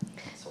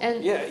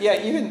 And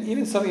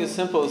even something as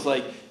simple as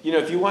like,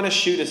 if you want to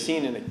shoot a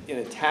scene in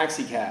a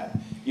taxi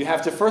cab, you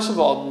have to first of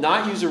all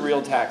not use a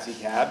real taxi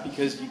cab,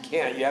 because you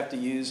can't. You have to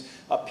use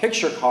a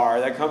picture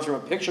car that comes from a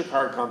picture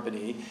car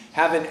company.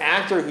 Have an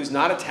actor who's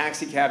not a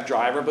taxi cab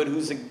driver, but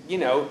who's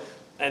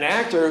an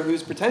actor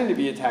who's pretending to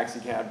be a taxi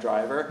cab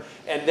driver,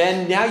 and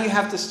then now you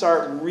have to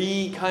start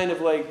kind of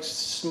like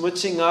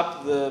smooching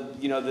up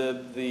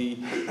the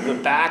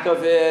back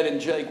of it,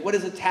 and like, what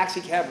does a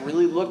taxi cab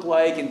really look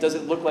like, and does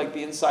it look like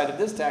the inside of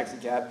this taxi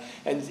cab?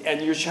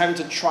 And you're having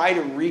to try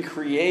to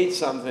recreate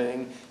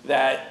something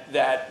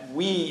that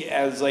we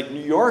as like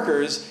New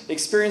Yorkers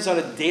experience on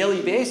a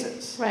daily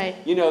basis. Right.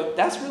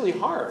 That's really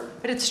hard.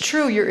 But it's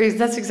true.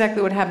 That's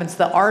exactly what happens.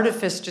 The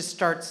artifice just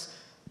starts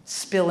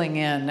spilling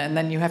in, and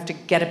then you have to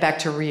get it back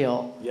to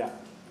real. Yeah.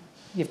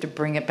 You have to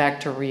bring it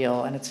back to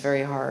real, and it's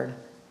very hard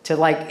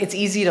to it's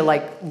easy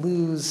to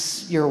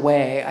lose your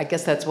way. I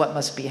guess that's what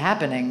must be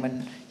happening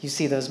when you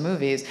see those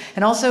movies.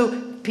 And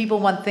also, people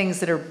want things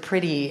that are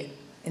pretty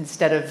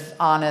instead of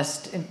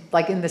honest,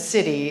 like in the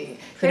city.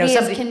 Pretty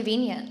is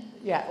convenient.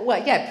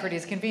 Yeah, pretty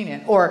is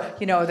convenient. Or,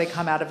 they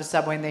come out of a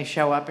subway and they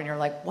show up and you're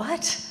like,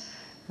 what?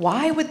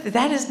 Why would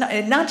that is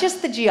not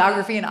just the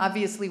geography, and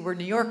obviously we're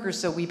New Yorkers,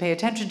 so we pay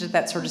attention to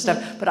that sort of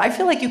stuff, but I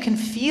feel like you can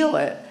feel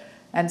it.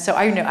 And so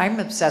I'm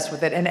obsessed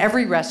with it. And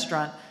every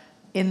restaurant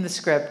in the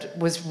script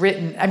was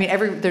written. I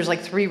mean, there's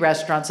like 3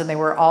 restaurants, and they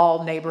were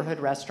all neighborhood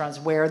restaurants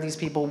where these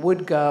people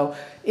would go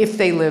if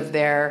they lived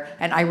there.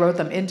 And I wrote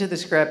them into the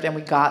script, and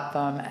we got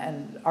them.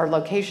 And our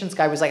locations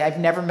guy was like, I've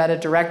never met a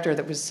director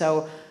that was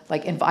so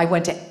like. I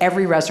went to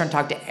every restaurant,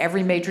 talked to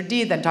every maitre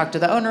d', then talked to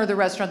the owner of the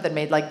restaurant. That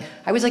made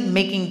I was like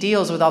making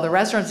deals with all the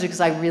restaurants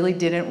because I really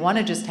didn't want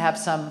to just have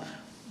some,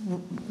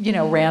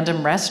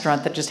 random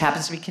restaurant that just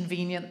happens to be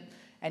convenient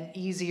and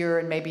easier,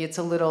 and maybe it's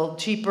a little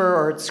cheaper,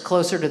 or it's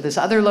closer to this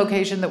other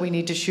location that we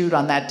need to shoot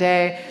on that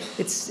day.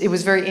 It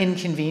was very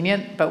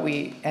inconvenient, but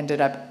we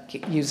ended up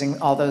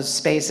using all those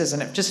spaces,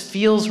 and it just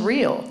feels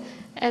real.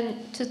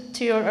 And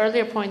to your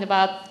earlier point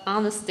about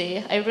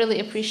honesty, I really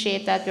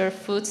appreciate that in your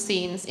food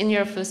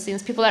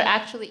scenes, people are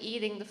actually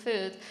eating the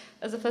food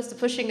as opposed to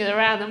pushing it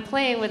around and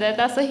playing with it.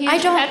 That's a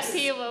huge pet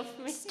peeve of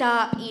me.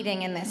 Stop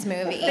eating in this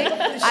movie.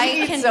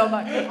 She eats so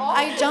much.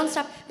 I don't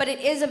stop, but it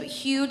is a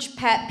huge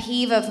pet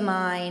peeve of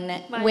mine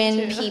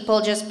when too.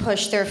 people just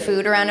push their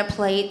food around a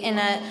plate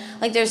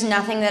there's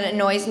nothing that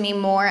annoys me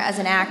more as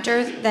an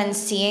actor than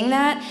seeing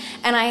that.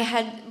 And I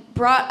had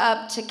brought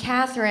up to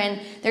Catherine,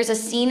 there's a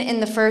scene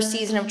in the first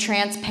season of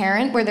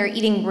Transparent where they're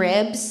eating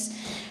ribs.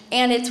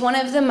 And it's one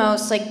of the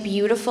most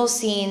beautiful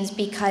scenes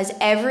because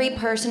every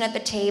person at the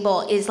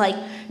table is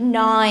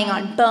gnawing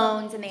on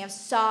bones, and they have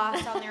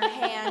sauce on their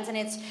hands, and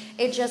it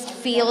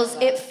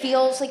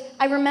feels like,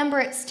 I remember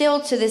it still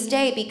to this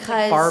day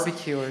because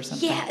barbecue or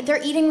something. Yeah,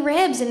 they're eating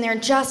ribs and they're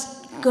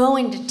just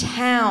going to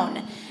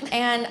town.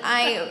 And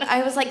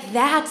I was like,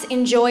 that's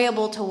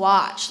enjoyable to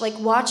watch.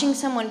 Watching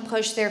someone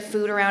push their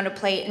food around a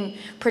plate and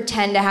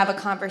pretend to have a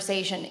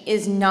conversation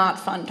is not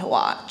fun to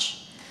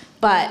watch.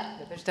 But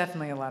there's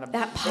definitely a lot of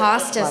that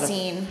pasta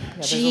scene.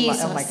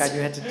 Jesus. Oh my God,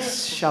 you had to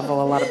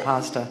shovel a lot of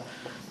pasta.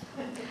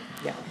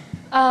 Yeah.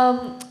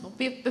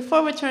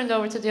 Before we turn it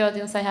over to the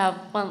audience, I have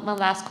one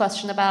last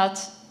question about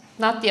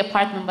not the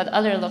apartment, but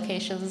other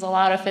locations. A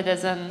lot of it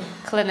is in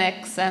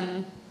clinics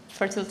and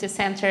fertility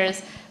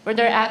centers. Were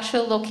there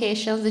actual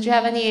locations? Did you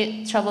have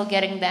any trouble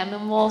getting them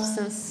involved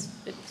since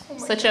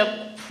it's such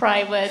a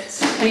private?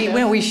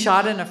 We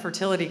shot in a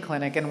fertility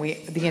clinic, and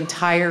the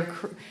entire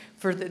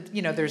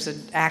there's an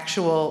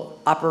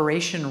actual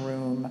operation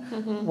room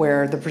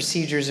where the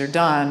procedures are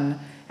done,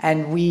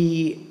 and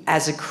we,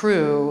 as a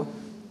crew,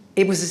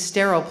 it was a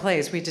sterile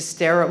place. We had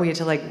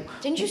to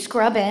Didn't you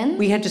scrub in?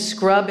 We had to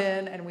scrub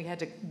in, and we had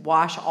to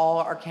wash all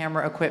our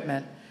camera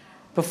equipment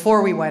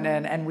before we went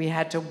in, and we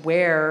had to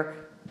wear,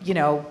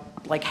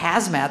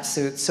 hazmat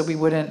suits so we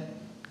wouldn't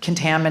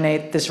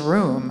contaminate this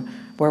room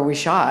where we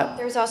shot.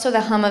 There was also the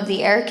hum of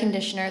the air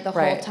conditioner the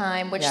whole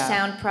time, which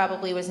sound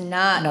probably was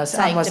not No,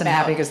 sound psyched wasn't about.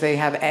 happy because they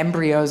have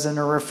embryos in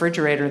a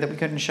refrigerator that we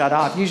couldn't shut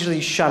off. Usually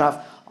you shut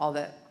off all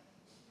the,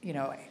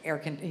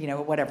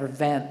 whatever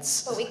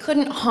vents. But we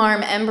couldn't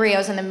harm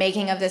embryos in the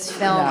making of this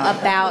film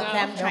about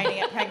them trying to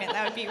get pregnant.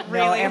 That would be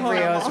really No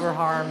embryos horrible. were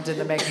harmed in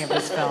the making of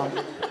this film.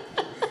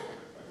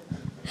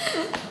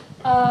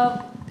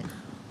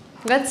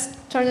 Let's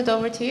turn it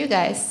over to you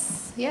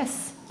guys.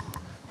 Yes.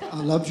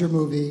 I loved your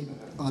movie.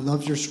 I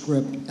loved your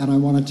script, and I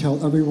want to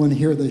tell everyone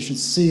here they should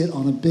see it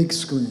on a big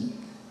screen.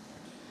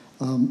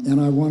 And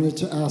I wanted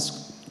to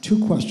ask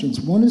 2 questions.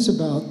 One is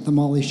about the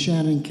Molly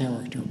Shannon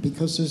character,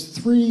 because there's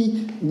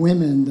 3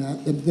 women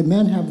that the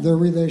men have their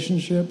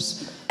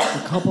relationships,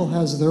 the couple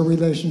has their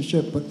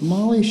relationship, but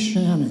Molly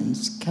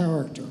Shannon's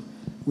character,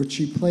 which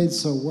she played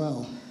so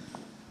well,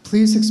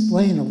 please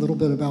explain a little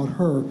bit about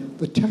her.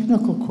 The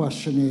technical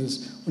question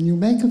is, when you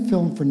make a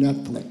film for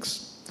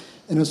Netflix,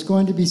 and it's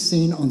going to be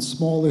seen on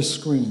smaller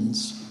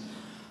screens,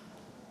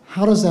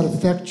 how does that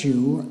affect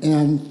you?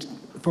 And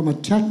from a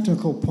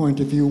technical point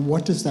of view,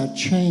 what does that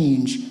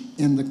change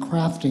in the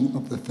crafting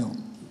of the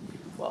film?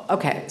 Well,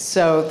 okay,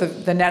 so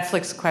the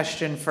Netflix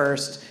question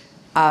first.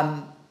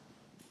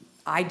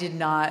 I did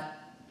not,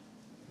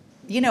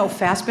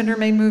 Fassbinder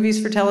made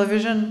movies for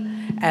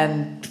television,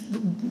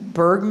 and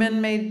Bergman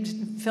made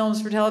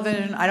films for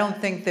television. I don't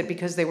think that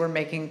because they were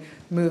making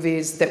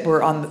movies that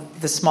were on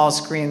the small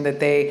screen that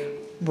they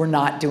were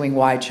not doing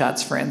wide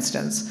shots, for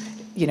instance.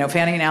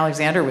 Fanny and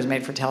Alexander was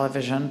made for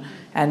television,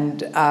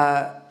 and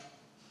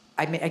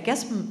I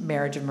guess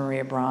Marriage of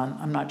Maria Braun,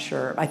 I'm not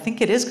sure. I think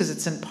it is because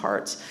it's in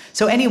parts.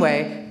 So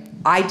anyway,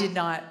 it did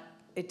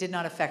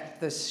not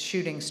affect the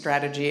shooting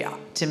strategy.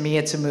 To me,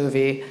 it's a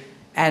movie,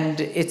 and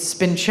it's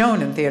been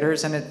shown in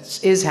theaters, and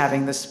it is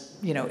having this,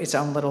 its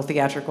own little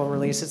theatrical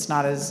release. It's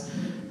not as,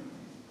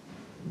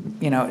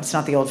 it's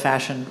not the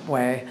old-fashioned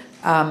way.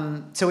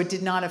 So it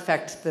did not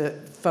affect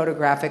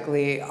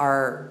photographically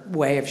our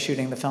way of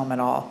shooting the film at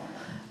all.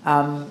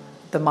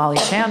 The Molly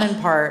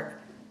Shannon part,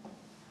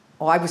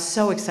 I was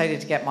so excited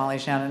to get Molly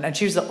Shannon, and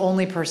she was the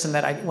only person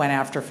that I went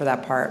after for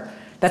that part.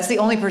 That's the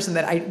only person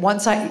that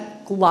once I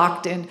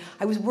locked in,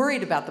 I was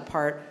worried about the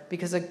part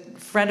because a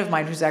friend of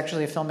mine who's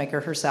actually a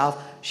filmmaker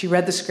herself, she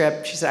read the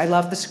script, she said, I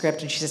love the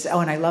script, and she says,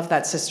 and I love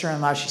that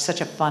sister-in-law, she's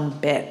such a fun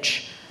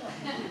bitch.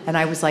 And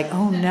I was like,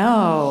 oh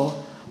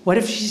no, what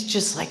if she's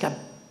just like a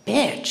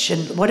bitch?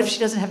 And what if she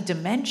doesn't have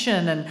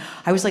dimension? And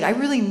I was like, I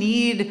really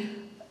need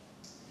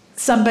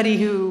somebody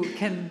who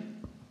can,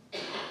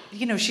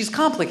 she's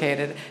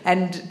complicated,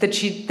 and that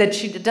she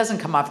doesn't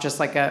come off just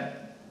like a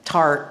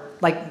tart,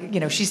 like,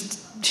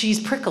 she's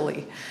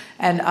prickly.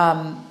 And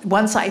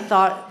once I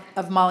thought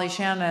of Molly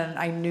Shannon,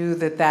 I knew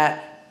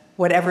that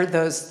whatever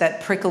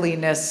that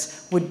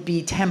prickliness would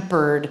be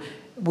tempered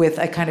with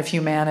a kind of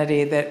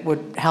humanity that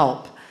would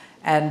help.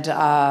 And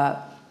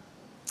I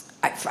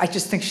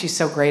just think she's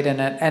so great in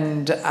it.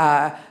 And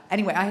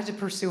anyway, I had to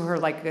pursue her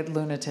like a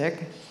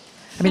lunatic.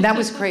 I mean, that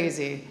was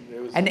crazy.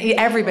 And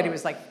everybody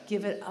was like,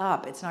 give it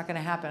up. It's not going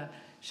to happen.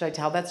 Should I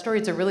tell that story?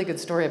 It's a really good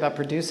story about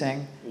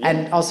producing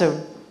and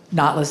also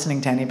not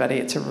listening to anybody.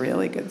 It's a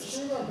really good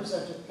story. She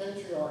represented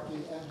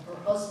patriarchy, and her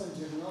husband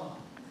did not.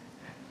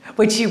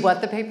 Wait,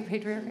 what, the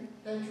patriarchy?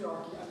 Patriarchy,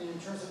 I mean, in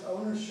terms of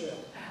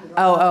ownership.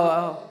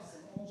 Oh.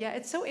 Yeah,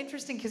 it's so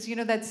interesting because,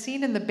 that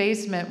scene in the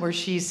basement where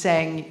she's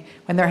saying,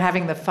 when they're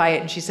having the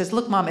fight, and she says,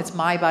 look, Mom, it's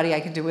my body. I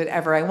can do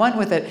whatever I want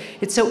with it.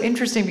 It's so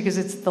interesting because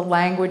it's the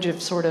language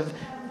of sort of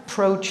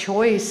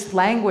pro-choice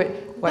language.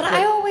 But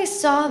I always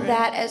saw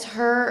that as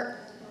her.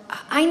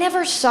 I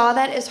never saw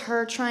that as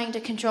her trying to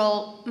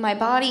control my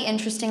body,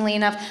 interestingly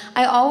enough.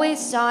 I always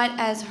saw it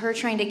as her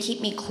trying to keep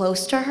me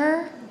close to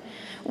her,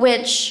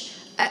 which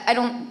I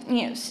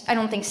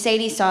don't think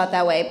Sadie saw it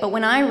that way. But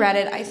when I read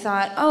it, I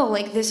thought, oh,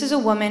 like, this is a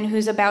woman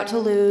who's about to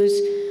lose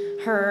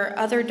her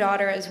other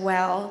daughter as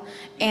well,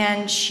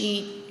 and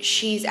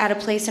she's at a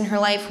place in her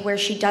life where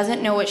she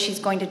doesn't know what she's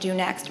going to do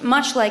next,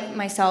 much like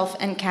myself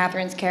and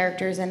Catherine's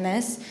characters in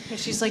this.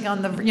 She's like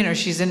on the,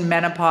 she's in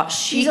menopause.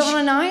 She's on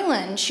an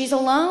island. She's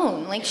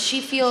alone. Like, she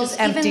feels,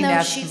 empty even though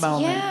nest she's,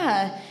 moment.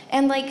 yeah,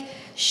 and like,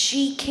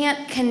 she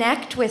can't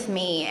connect with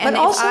me. And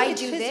But also,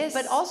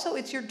 but also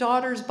it's your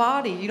daughter's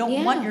body. You don't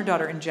Yeah. want your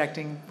daughter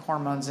injecting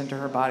hormones into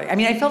her body. I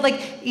mean, I felt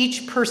like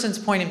each person's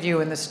point of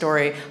view in the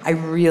story, I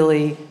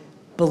really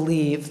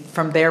believe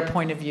from their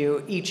point of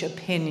view, each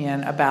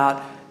opinion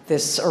about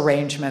this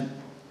arrangement,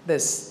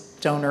 this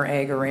donor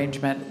egg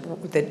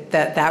arrangement,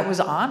 that was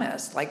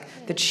honest. Like,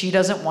 that she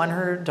doesn't want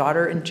her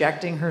daughter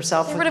injecting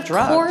herself There with would, of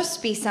drugs. course,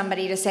 be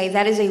somebody to say,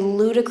 that is a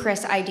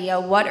ludicrous idea.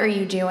 What are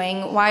you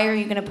doing? Why are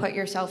you going to put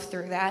yourself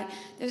through that?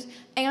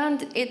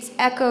 And it's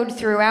echoed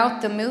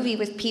throughout the movie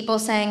with people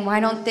saying, why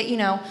don't they,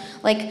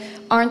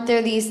 aren't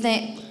there these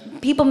things?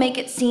 People make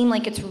it seem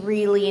like it's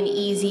really an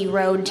easy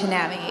road to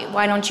navigate.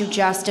 Why don't you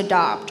just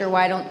adopt? Or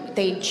why don't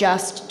they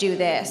just do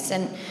this?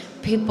 And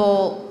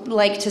people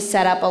like to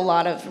set up a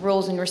lot of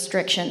rules and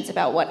restrictions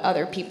about what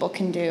other people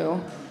can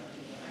do.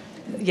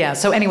 Yeah,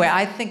 so anyway,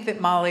 I think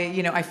that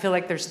Molly, I feel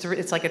like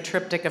it's like a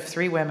triptych of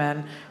three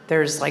women.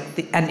 There's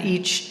like, and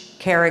each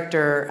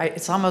character,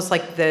 it's almost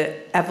like the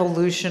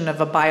evolution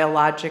of a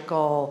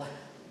biological,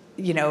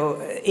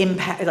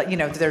 impact.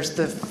 There's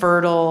the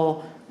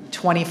fertile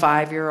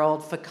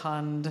 25-year-old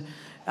fecund.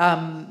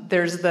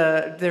 There's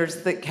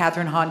the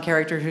Catherine Hahn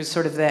character who's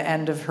sort of the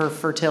end of her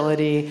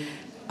fertility,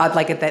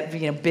 like at that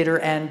bitter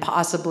end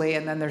possibly,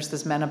 and then there's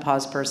this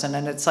menopause person,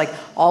 and it's like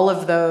all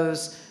of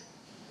those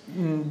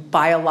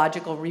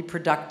biological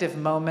reproductive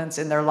moments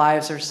in their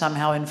lives are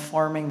somehow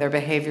informing their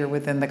behavior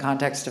within the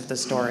context of the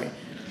story.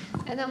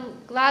 And I'm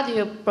glad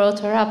you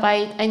brought her up.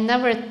 I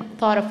never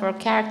thought of her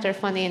character,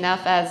 funny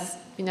enough, as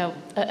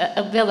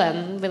a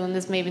villain. Villain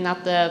is maybe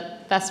not the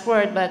best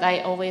word, but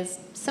I always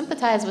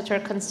sympathize with her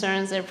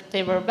concerns if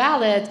they were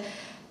valid.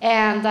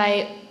 And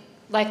I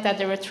like that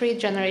there were three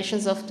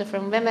generations of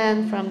different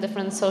women from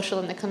different social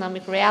and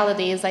economic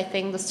realities. I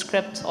think the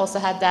script also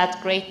had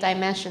that great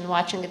dimension.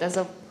 Watching it as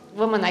a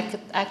woman, I could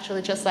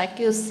actually, just like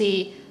you,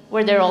 see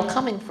where they're all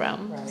coming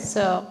from. Right.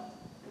 So,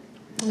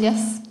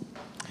 yes.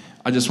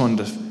 I just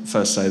wanted to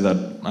first say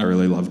that I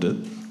really loved it.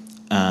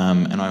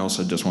 And I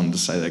also just wanted to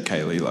say that,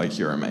 Kaylee,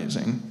 you're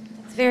amazing.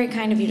 It's very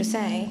kind of you to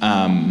say.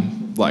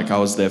 I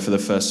was there for the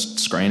first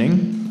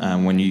screening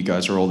when you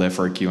guys were all there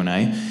for a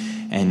Q&A.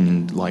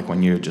 And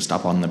when you were just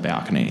up on the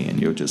balcony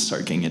and you were just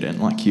soaking it in,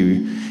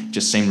 you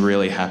just seemed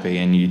really happy,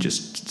 and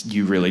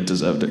you really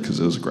deserved it because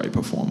it was a great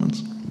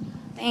performance.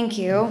 Thank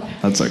you.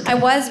 That's okay. I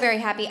was very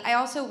happy. I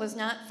also was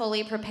not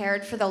fully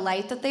prepared for the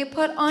light that they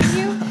put on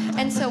you.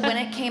 And so when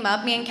it came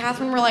up, me and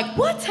Catherine were like,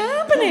 what's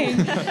happening?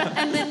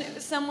 And then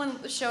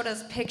someone showed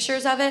us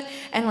pictures of it,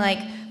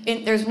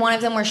 and there's one of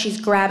them where she's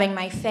grabbing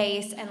my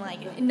face, and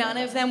none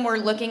of them were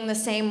looking the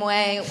same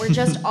way. We're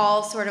just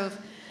all sort of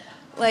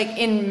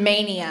in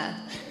mania.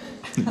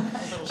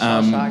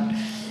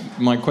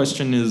 My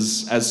question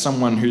is, as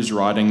someone who's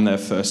writing their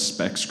first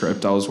spec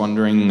script, I was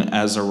wondering,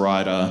 as a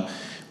writer,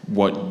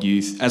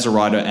 as a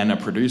writer and a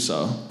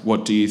producer,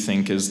 what do you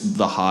think is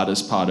the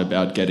hardest part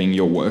about getting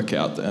your work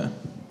out there?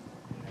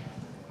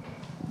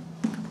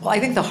 Well, I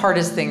think the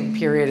hardest thing,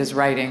 period, is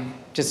writing.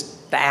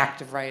 Just the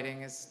act of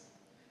writing is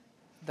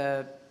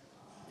the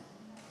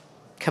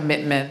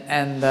commitment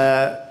and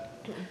the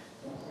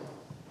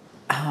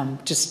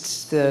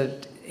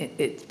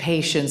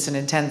patience and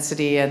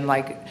intensity and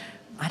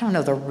I don't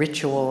know, the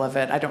ritual of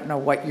it. I don't know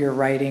what your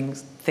writing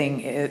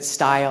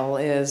style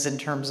is in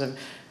terms of,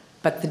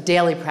 but the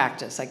daily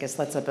practice, I guess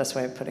that's the best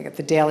way of putting it.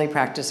 The daily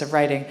practice of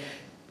writing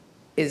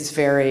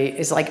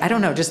is like, I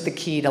don't know, just the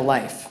key to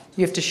life.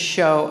 You have to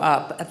show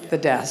up at the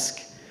desk.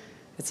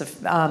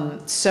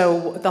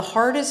 So the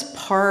hardest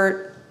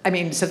part,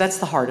 so that's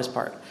the hardest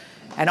part.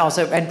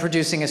 And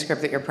producing a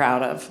script that you're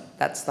proud of,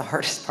 that's the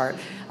hardest part.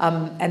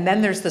 And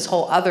then there's this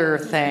whole other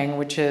thing,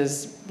 which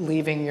is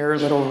leaving your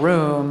little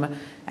room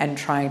and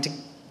trying to,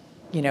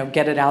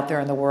 get it out there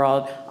in the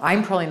world.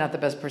 I'm probably not the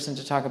best person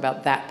to talk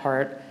about that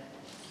part.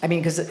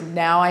 Because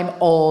now I'm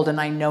old and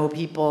I know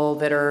people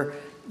that are,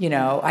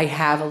 I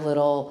have a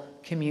little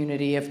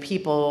community of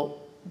people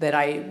that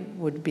I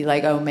would be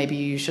like, oh, maybe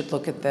you should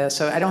look at this.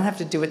 So I don't have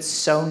to do it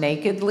so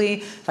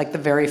nakedly. Like the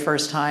very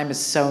first time is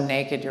so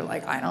naked. You're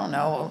like, I don't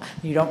know.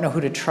 You don't know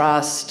who to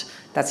trust.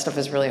 That stuff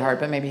is really hard,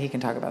 but maybe he can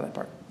talk about that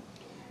part.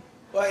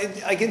 Well,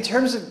 in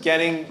terms of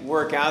getting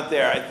work out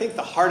there, I think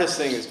the hardest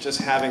thing is just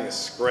having a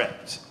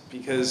script,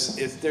 because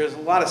there's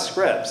a lot of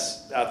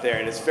scripts out there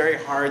and it's very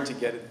hard to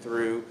get it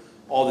through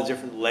all the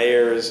different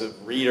layers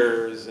of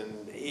readers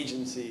and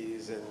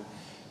agencies and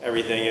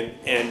everything.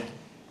 And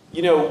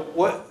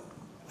what,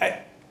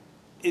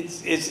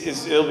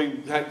 it'll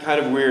be kind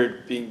of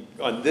weird being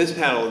on this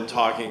panel and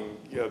talking,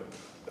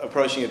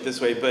 approaching it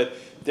this way, but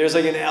there's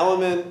like an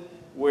element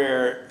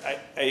where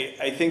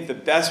I think the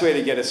best way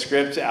to get a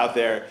script out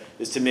there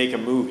is to make a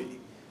movie,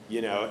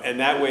 and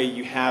that way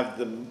you have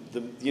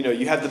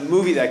you have the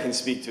movie that can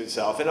speak to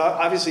itself. And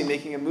obviously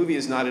making a movie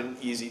is not an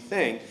easy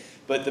thing,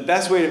 but the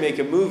best way to make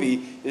a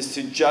movie is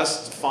to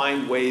just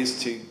find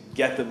ways to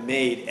get them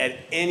made at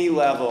any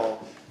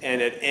level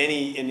and at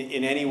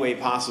in any way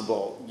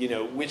possible,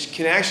 which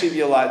can actually be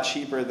a lot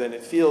cheaper than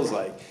it feels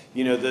like.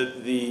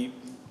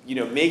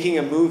 Making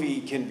a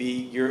movie can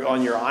be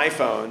on your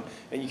iPhone,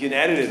 and you can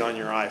edit it on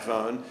your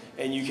iPhone,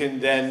 and you can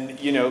then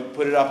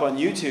put it up on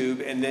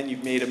YouTube, and then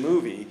you've made a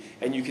movie,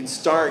 and you can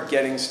start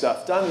getting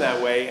stuff done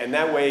that way. And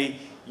that way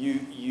you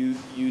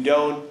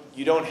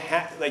don't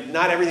have, like,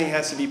 not everything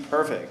has to be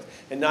perfect.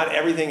 And not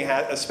everything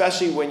has,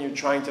 especially when you're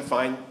trying to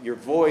find your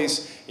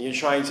voice, and you're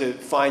trying to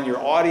find your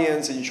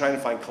audience, and you're trying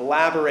to find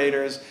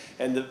collaborators.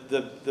 And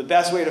the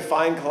best way to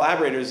find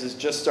collaborators is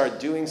just start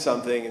doing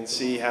something and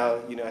see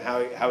how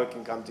it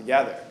can come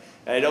together.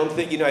 And I don't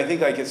think, I think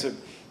like it's a,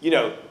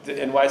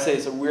 and why I say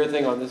it's a weird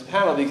thing on this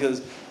panel,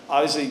 because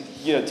obviously,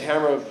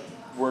 Tamara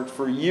worked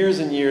for years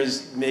and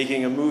years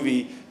making a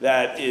movie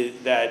that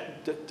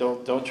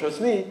don't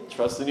trust me,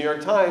 trust the New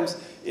York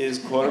Times, is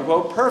quote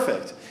unquote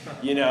perfect.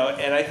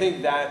 And I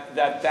think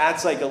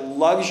that's like a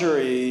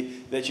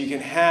luxury that you can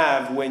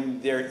have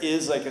when there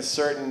is like a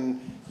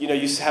certain, you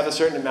have a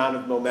certain amount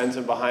of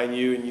momentum behind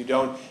you, and you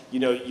don't,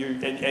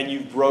 and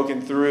you've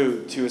broken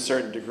through to a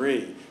certain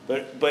degree.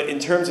 But in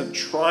terms of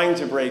trying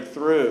to break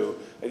through,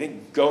 I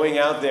think going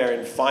out there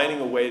and finding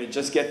a way to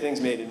just get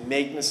things made and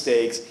make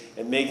mistakes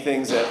and make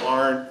things that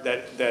aren't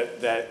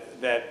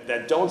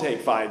that don't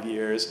take 5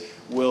 years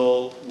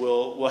will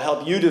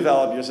help you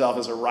develop yourself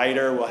as a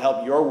writer, will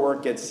help your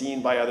work get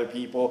seen by other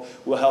people,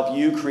 will help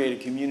you create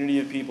a community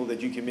of people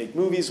that you can make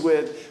movies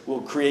with,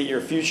 will create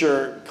your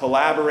future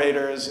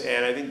collaborators.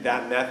 And I think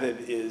that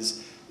method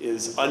is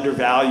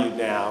undervalued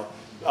now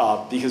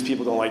because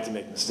people don't like to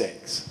make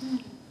mistakes.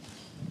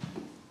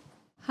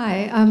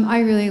 Hi, I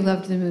really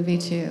loved the movie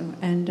too,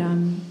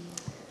 and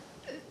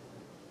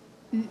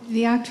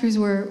the actors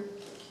were,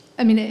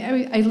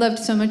 I loved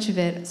so much of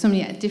it, so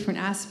many different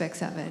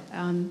aspects of it,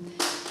 and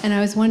I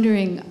was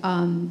wondering,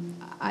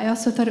 I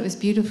also thought it was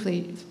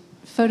beautifully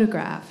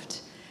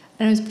photographed,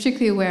 and I was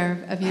particularly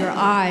aware of your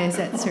eyes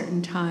at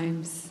certain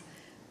times,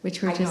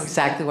 which were I know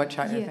exactly what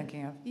shot you're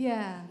thinking of.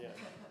 Yeah.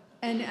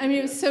 And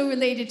it was so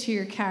related to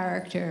your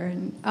character,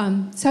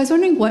 and so I was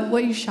wondering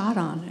what you shot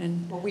on.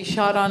 And well, we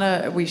shot on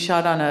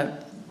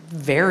a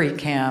very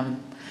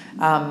cam,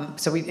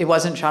 so it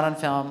wasn't shot on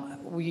film.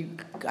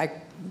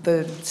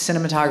 The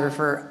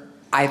cinematographer,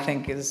 I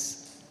think,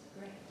 is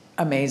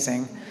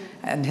amazing,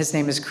 and his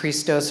name is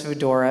Christos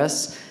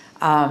Voudouris,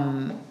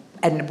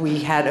 and we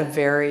had a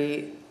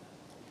very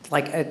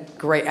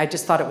great. I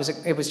just thought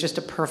it was just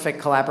a perfect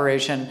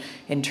collaboration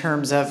in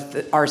terms of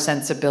our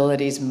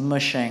sensibilities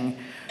mushing.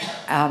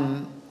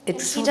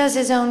 He does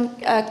his own.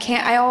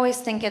 I always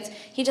think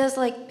he does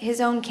like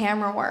his own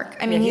camera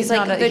work. He's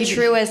like the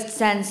truest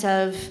sense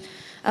of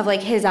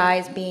like his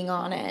eyes being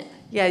on it.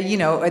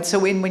 Yeah, so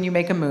when you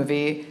make a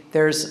movie,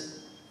 there's,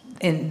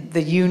 in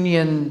the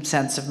union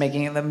sense of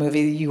making the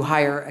movie, you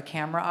hire a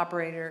camera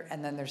operator,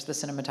 and then there's the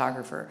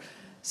cinematographer.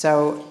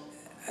 So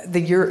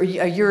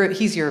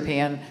he's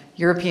European.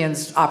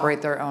 Europeans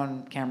operate their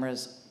own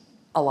cameras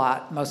a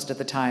lot, most of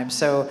the time.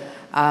 So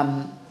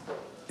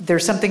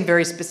there's something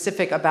very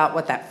specific about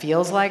what that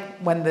feels like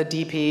when the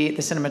DP,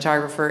 the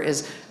cinematographer,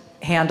 is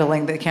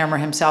handling the camera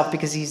himself,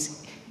 because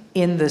he's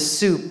in the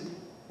soup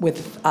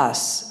with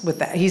us.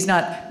 He's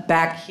not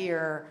back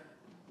here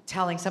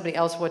telling somebody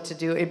else what to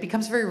do. It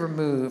becomes very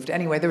removed.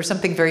 Anyway, there was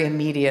something very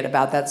immediate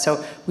about that.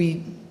 So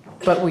we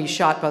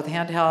shot both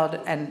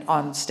handheld and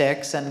on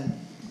sticks and,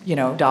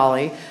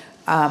 dolly.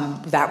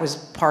 That was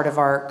part of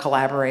our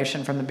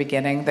collaboration from the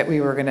beginning, that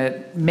we were going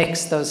to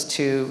mix those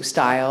two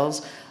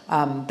styles.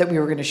 that we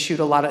were going to shoot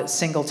a lot of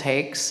single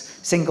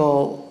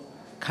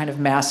kind of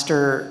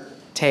master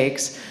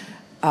takes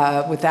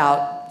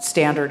without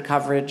standard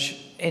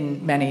coverage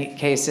in many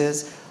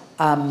cases.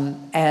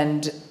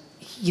 And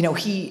you know,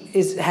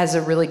 has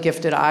a really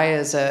gifted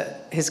eye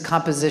his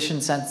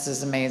composition sense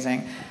is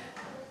amazing.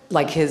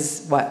 Like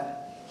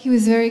He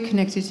was very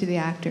connected to the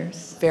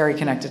actors. Very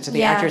connected to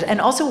the actors.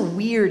 And also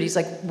weird. He's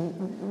like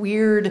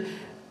weird.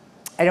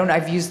 I don't know,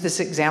 I've used this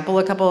example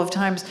a couple of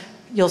times.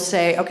 You'll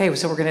say, okay,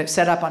 so we're going to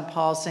set up on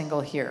Paul's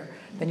single here.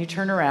 Then you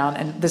turn around,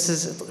 and this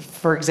is,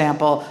 for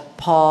example,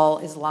 Paul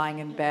is lying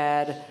in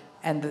bed,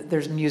 and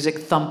there's music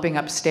thumping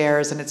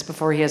upstairs, and it's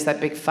before he has that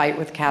big fight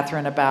with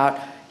Catherine about,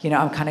 you know,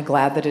 I'm kind of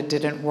glad that it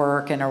didn't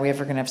work, and are we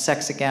ever going to have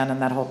sex again,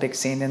 and that whole big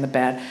scene in the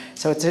bed.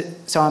 So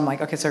I'm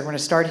like, okay, so we're going to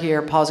start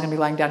here. Paul's going to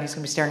be lying down. He's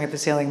going to be staring at the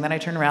ceiling. Then I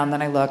turn around,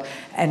 then I look,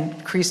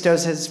 and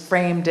Christos has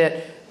framed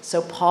it,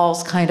 so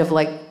Paul's kind of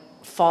like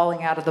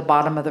falling out of the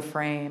bottom of the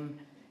frame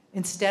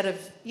instead of,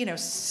 you know,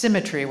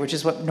 symmetry, which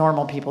is what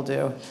normal people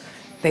do.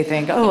 They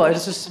think, oh,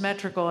 it's just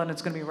symmetrical and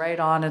it's going to be right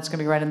on, it's going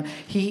to be right in.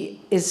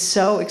 He is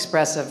so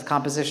expressive,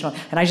 compositional.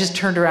 And I just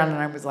turned around and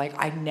I was like,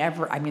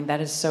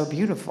 that is so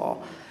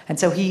beautiful. And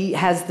so he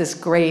has this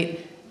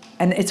great,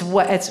 and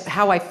it's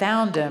how I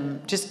found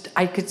him.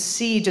 I could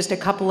see just a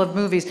couple of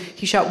movies.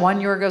 He shot one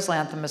Yorgos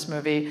Lanthimos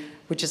movie,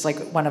 which is like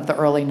one of the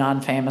early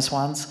non-famous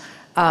ones,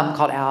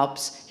 called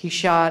Alps. He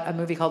shot a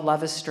movie called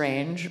Love is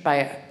Strange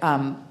by,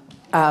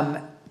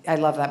 I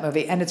love that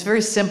movie. And it's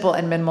very simple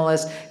and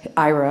minimalist.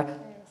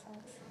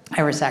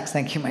 Ira Sachs,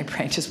 thank you. My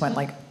brain just went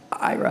like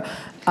Ira.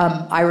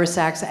 Ira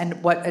Sachs.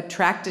 And what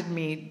attracted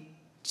me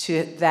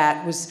to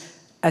that was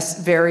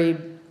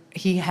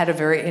he had a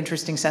very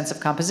interesting sense of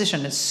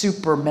composition. It's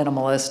super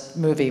minimalist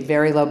movie,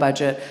 very low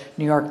budget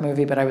New York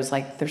movie. But I was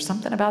like, there's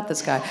something about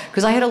this guy.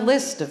 Because I had a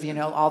list of, you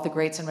know, all the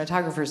great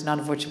cinematographers, none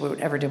of which would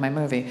ever do my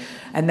movie.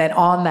 And then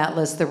on that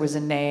list, there was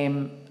a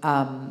name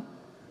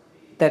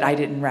that I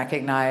didn't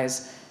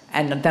recognize.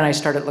 And then I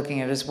started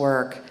looking at his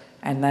work.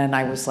 And then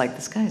I was like,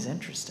 this guy's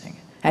interesting.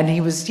 And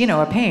he was, you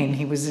know, a pain.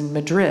 He was in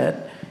Madrid.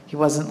 He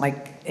wasn't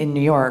like in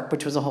New York,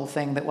 which was a whole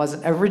thing that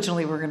wasn't.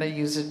 Originally, we were going to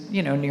use a,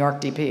 you know, New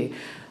York DP.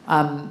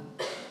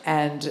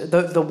 And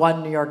the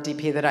one New York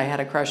DP that I had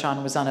a crush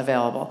on was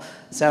unavailable.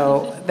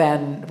 So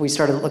then we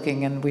started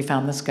looking and we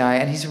found this guy.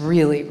 And he's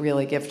really,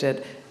 really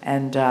gifted.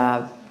 And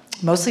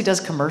mostly does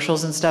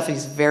commercials and stuff.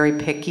 He's very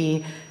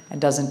picky and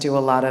doesn't do a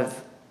lot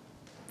of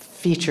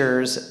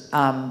features.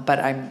 But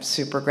I'm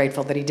super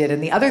grateful that he did.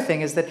 And the other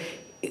thing is that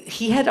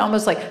he had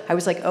almost like, I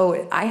was like,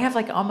 oh, I have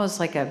like almost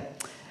like a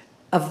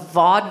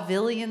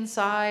vaudevillian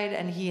side,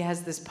 and he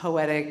has this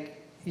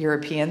poetic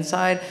European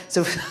side.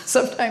 So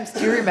sometimes,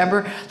 do you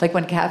remember like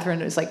when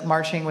Catherine is like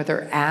marching with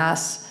her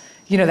ass?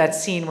 You know, that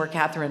scene where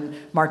Catherine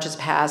marches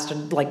past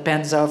and like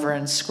bends over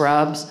and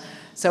scrubs.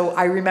 So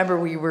I remember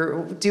we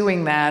were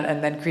doing that,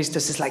 and then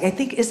Christos is like, I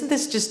think, isn't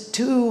this just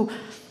too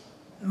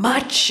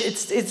much?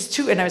 It's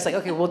too, and I was like,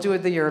 okay, we'll do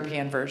the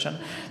European version.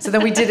 So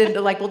then we did it,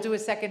 like, we'll do a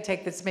second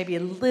take that's maybe a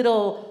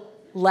little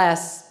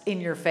less in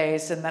your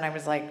face, and then I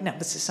was like, no,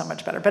 this is so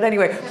much better. But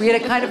anyway, we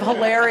had a kind of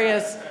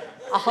hilarious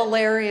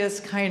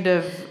kind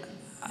of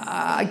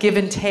give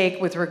and take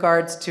with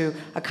regards to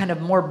a kind of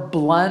more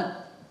blunt,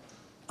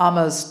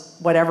 almost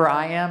whatever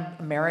I am,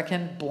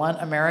 blunt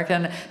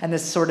American, and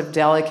this sort of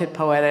delicate,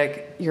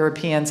 poetic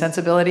European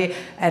sensibility,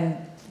 and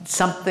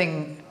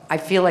something, I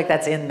feel like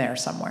that's in there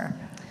somewhere.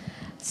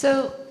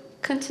 So,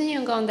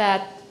 continuing on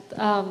that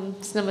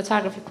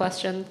cinematography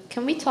question,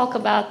 can we talk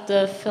about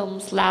the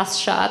film's last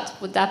shot?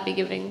 Would that be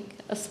giving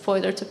a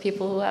spoiler to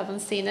people who haven't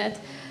seen it?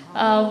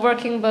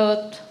 Working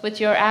both with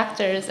your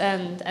actors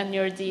and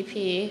your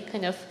DP,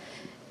 kind of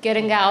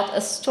getting out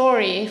a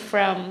story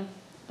from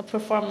a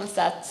performance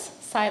that's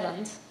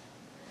silent.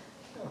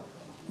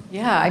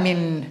 Yeah, I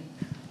mean,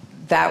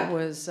 that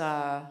was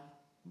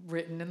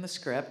written in the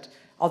script,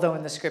 although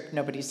in the script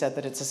nobody said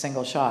that it's a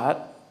single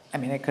shot. I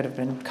mean, it could have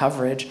been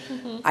coverage.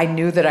 Mm-hmm. I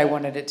knew that I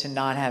wanted it to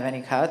not have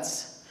any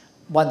cuts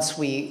once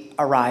we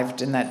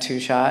arrived in that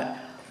 2-shot.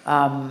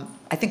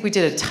 I think we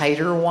did a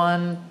tighter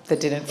one that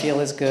didn't feel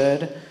as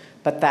good,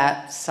 but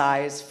that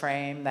size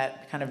frame,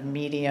 that kind of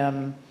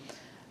medium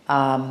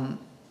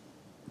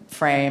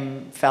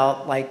frame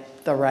felt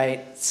like the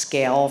right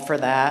scale for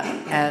that.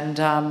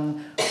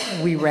 And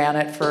we ran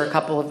it for a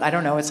couple of, I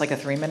don't know, it's like a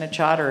 3-minute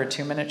shot or a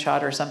 2-minute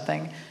shot or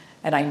something.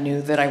 And I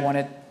knew that I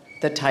wanted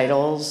the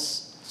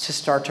titles to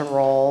start to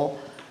roll,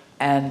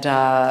 and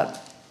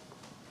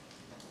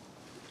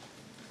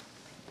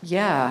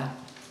yeah,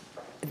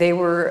 they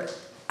were,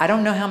 I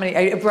don't know how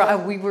many,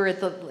 we were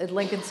at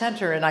Lincoln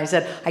Center, and I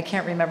said, I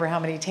can't remember how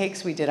many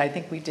takes we did. I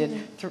think we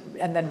did,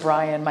 and then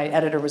Brian, my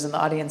editor, was in the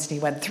audience, and he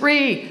went,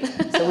 3!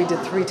 So we did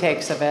 3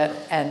 takes of it,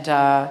 and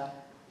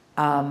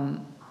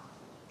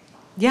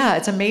yeah,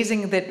 it's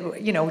amazing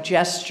that, you know,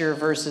 gesture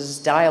versus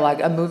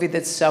dialogue, a movie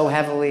that's so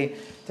heavily,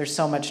 there's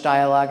so much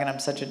dialogue, and I'm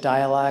such a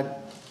dialogue,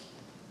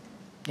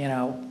 you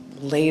know,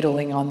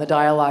 ladling on the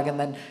dialogue, and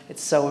then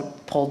it's so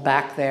pulled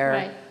back there.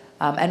 Right.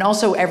 And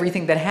also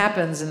everything that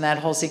happens in that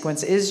whole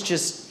sequence is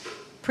just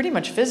pretty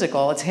much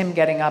physical. It's him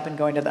getting up and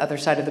going to the other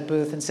side of the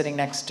booth and sitting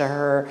next to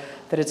her,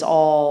 that it's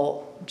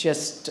all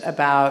just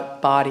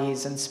about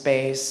bodies and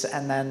space,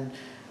 and then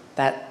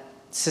that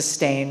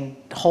sustained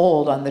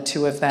hold on the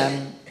two of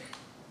them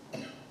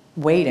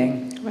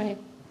waiting. Right.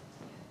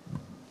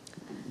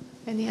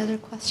 Any other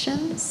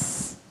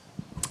questions?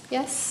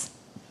 Yes?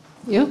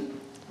 You?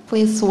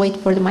 Please wait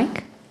for the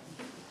mic.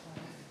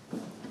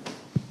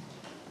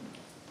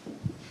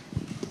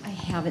 I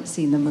haven't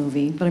seen the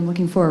movie, but I'm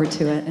looking forward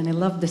to it. And I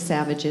love The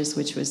Savages,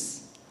 which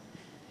was,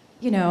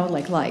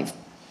 like life.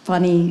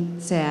 Funny,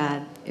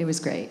 sad. It was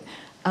great.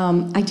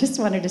 I just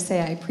wanted to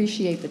say I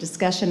appreciate the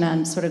discussion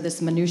on sort of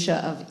this minutia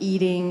of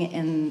eating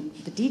and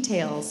the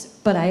details,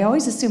 but I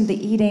always assumed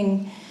the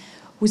eating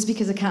was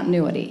because of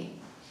continuity.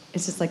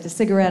 It's just like the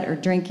cigarette or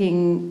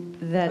drinking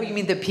that... Oh, you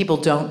mean that people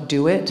don't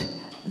do it?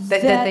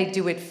 That they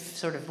do it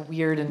sort of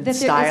weird and that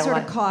stylized? They're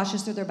sort of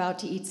cautious, or they're about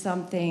to eat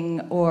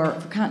something, or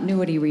for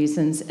continuity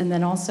reasons. And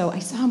then also, I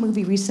saw a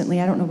movie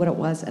recently, I don't know what it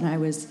was, and it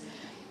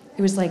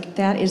was like,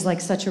 that is like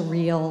such a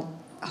real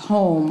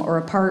home or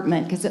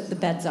apartment, because the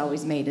bed's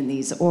always made in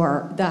these,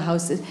 or the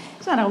house is,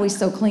 it's not always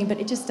so clean, but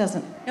it just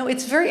doesn't. No,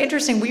 it's very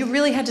interesting. We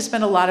really had to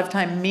spend a lot of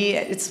time,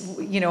 a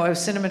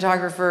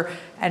cinematographer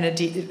and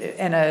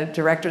a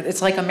director.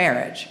 It's like a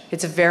marriage.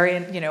 It's a very,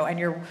 and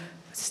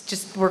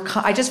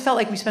I just felt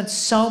like we spent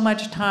so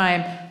much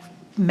time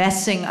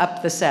messing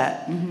up the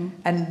set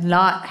and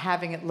not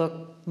having it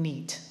look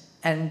neat.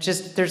 And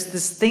just, there's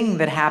this thing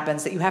that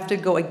happens that you have to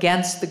go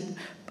against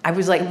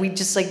we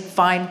just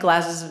find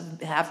glasses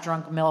of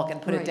half-drunk milk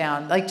and put it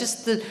down. Like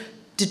just the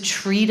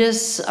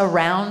detritus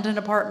around an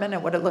apartment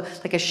and what it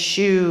looked like, a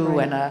shoe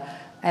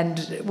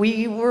and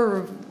we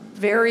were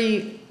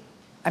very,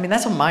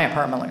 that's what my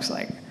apartment looks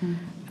like.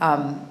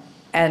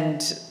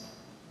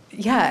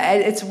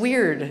 It's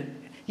weird.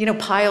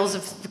 Piles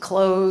of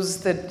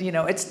clothes that,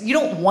 you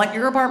don't want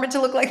your apartment to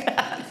look like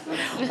that.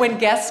 When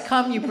guests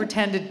come, you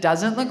pretend it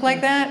doesn't look like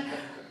that.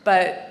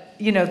 But,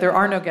 there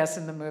are no guests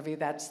in the movie.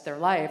 That's their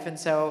life. And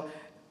so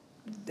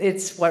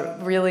it's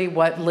what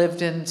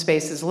lived in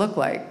spaces look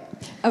like.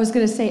 I was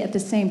going to say, at the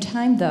same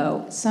time,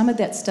 though, some of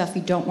that stuff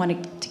you don't want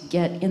it to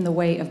get in the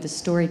way of the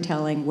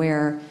storytelling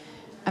where,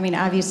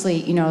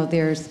 obviously,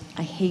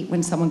 I hate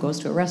when someone goes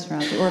to a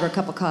restaurant, they order a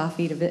cup of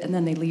coffee, and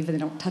then they leave and they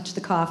don't touch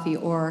the coffee,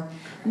 or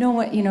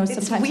sometimes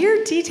it's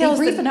weird details.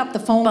 They briefing up the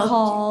phone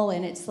call,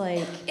 and it's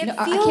like, I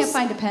can't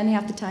find a pen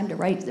half the time to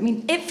write.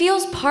 It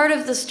feels part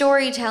of the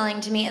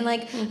storytelling to me, and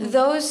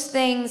those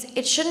things,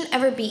 it shouldn't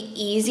ever be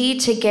easy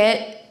to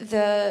get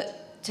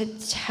to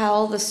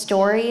tell the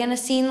story in a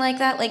scene like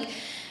that.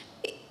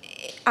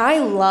 I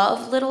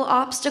love little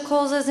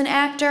obstacles as an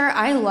actor.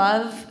 I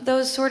love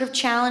those sort of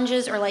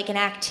challenges or an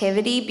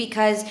activity,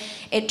 because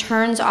it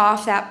turns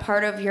off that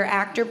part of your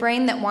actor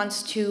brain that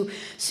wants to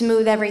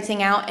smooth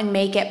everything out and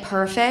make it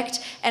perfect,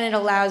 and it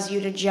allows you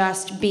to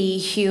just be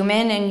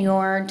human in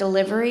your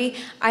delivery.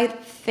 I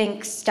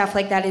think stuff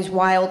like that is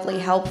wildly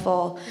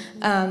helpful,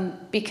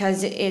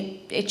 because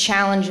it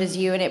challenges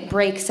you and it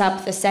breaks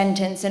up the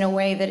sentence in a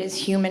way that is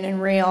human and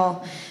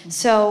real.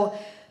 So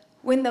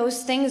when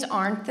those things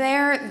aren't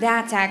there,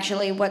 that's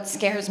actually what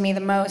scares me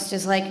the most,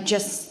 is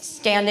just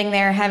standing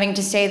there having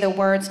to say the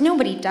words.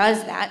 Nobody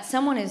does that.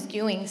 Someone is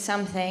doing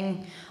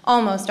something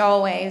almost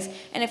always.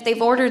 And if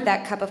they've ordered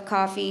that cup of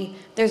coffee,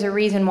 there's a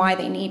reason why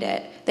they need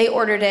it. They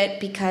ordered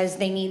it because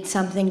they need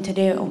something to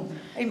do.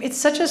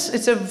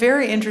 It's a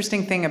very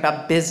interesting thing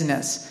about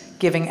business,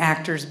 giving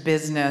actors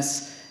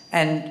business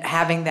and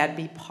having that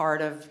be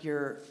part of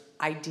your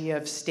idea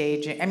of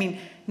staging.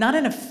 Not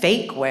in a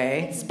fake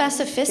way. It's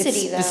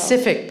specificity, it's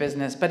specific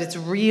business, but it's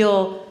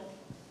real.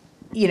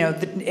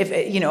 If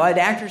an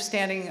actor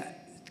standing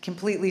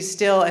completely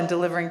still and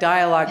delivering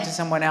dialogue to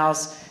someone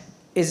else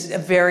is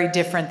very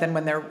different than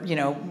when they're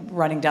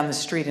running down the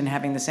street and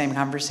having the same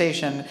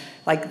conversation.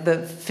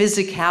 The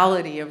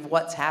physicality of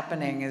what's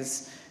happening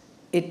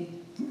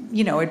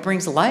it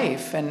brings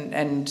life,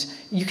 and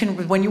you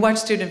can, when you watch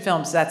student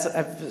films, that's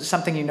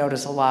something you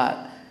notice a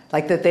lot.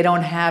 That they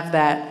don't have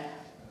that.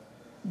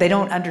 They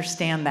don't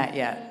understand that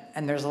yet.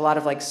 And there's a lot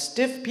of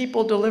stiff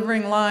people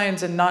delivering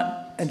lines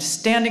and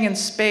standing in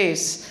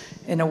space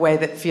in a way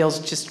that feels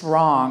just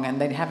wrong,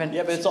 and they haven't.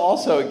 Yeah, but it's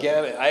also,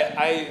 again,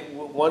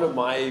 one of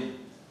my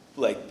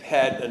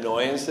pet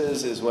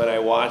annoyances is when I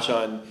watch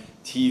on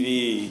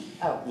TV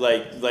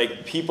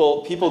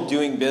people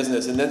doing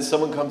business, and then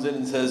someone comes in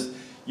and says,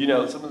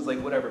 someone's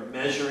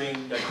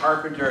measuring, a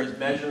carpenter is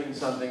measuring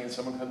something, and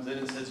someone comes in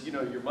and says,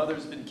 your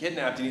mother's been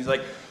kidnapped, and he's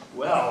like,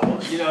 well,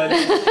 and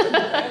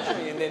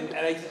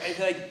I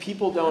feel like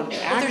people don't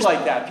act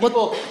like that.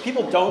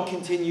 People don't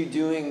continue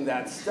doing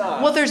that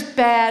stuff. Well, there's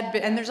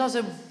and there's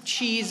also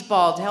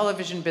cheeseball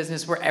television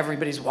business where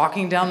everybody's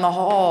walking down the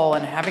hall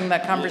and having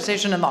that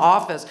conversation in the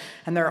office,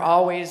 and they're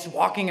always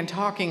walking and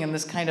talking in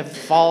this kind of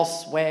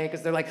false way,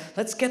 because they're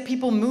let's get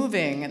people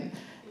moving,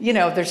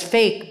 there's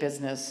fake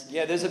business.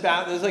 Yeah, there's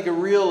like a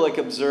real like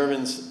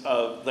observance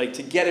of like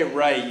to get it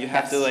right, you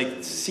have to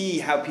like see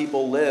how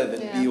people live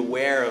and be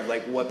aware of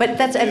like what. But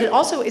that's and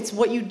also it's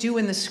what you do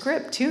in the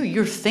script too.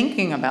 You're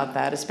thinking about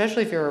that,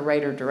 especially if you're a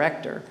writer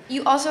director.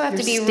 You also have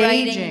to be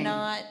staging.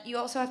 You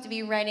also have to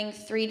be writing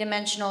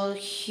three-dimensional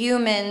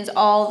humans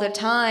all the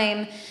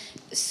time,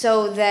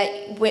 so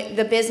that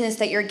the business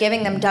that you're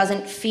giving them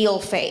doesn't feel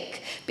fake.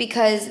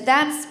 Because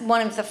that's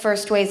one of the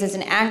first ways as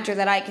an actor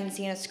that I can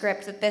see in a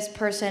script that this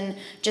person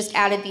just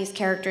added these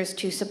characters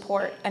to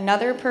support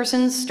another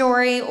person's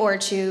story or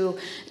to,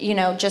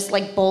 just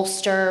like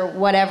bolster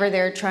whatever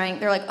they're trying.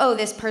 They're like, oh,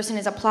 this person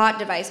is a plot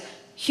device.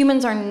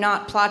 Humans are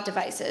not plot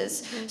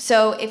devices. Mm-hmm.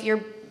 So if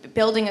you're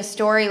building a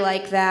story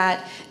like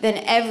that,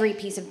 then every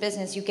piece of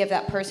business you give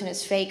that person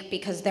is fake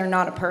because they're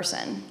not a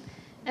person.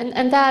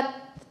 And that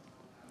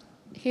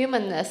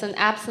humanness and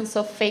absence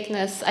of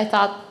fakeness, I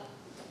thought,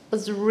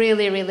 was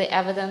really, really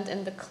evident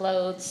in the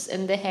clothes,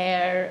 in the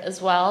hair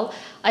as well.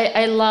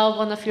 I love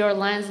one of your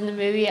lines in the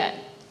movie.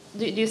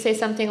 Do you say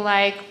something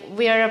like,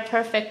 we are a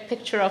perfect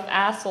picture of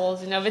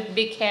assholes, with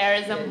big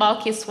hairs and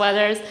bulky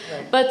sweaters.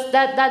 Right. But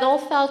that all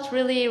felt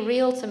really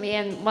real to me.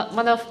 And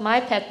one of my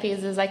pet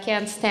peeves is I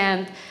can't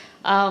stand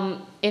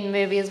in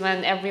movies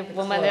when every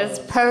woman is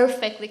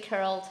perfectly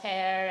curled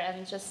hair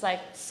and just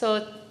like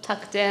so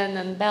tucked in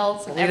and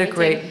belts and everything.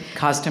 We had a great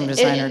costume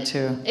designer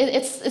too.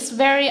 It's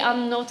very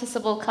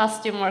unnoticeable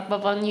costume work,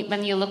 but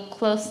when you look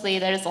closely,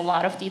 there's a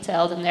lot of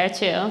detail in there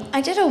too.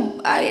 I did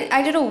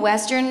a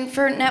Western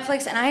for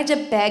Netflix, and I had to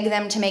beg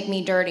them to make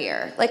me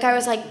dirtier. Like I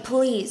was like,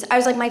 please. I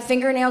was like, my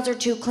fingernails are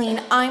too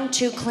clean. I'm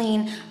too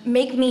clean.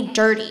 Make me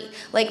dirty.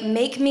 Like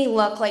make me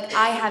look like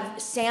I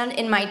have sand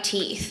in my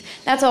teeth.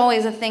 That's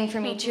always a thing for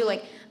me too.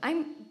 Like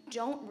I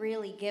don't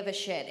really give a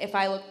shit if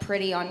I look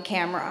pretty on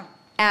camera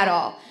at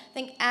all. I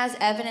think as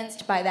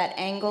evidenced by that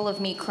angle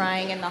of me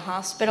crying in the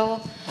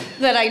hospital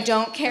that I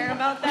don't care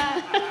about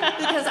that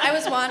because I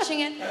was watching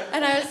it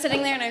and I was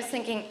sitting there and I was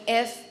thinking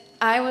if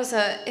I was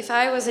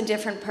a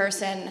different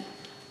person,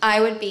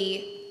 I would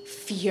be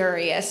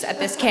furious at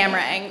this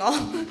camera angle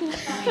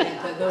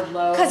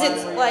because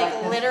it's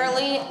like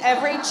literally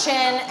every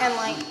chin and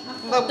like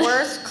the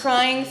worst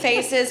crying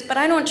faces. But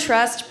I don't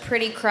trust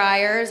pretty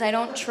criers. I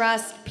don't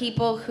trust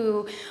people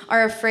who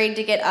are afraid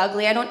to get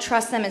ugly. I don't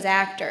trust them as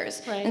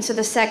actors. Right. And so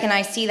the second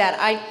I see that,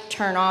 I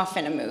turn off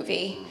in a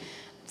movie.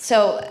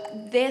 So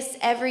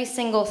every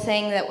single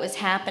thing that was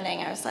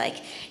happening, I was like,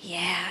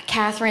 yeah,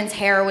 Catherine's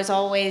hair was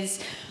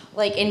always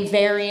like in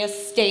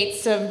various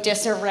states of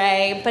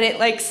disarray, but it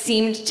like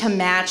seemed to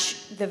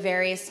match the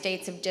various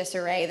states of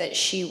disarray that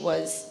she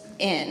was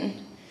in.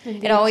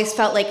 Mm-hmm. It always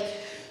felt like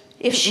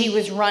if she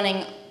was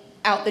running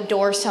out the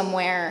door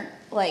somewhere,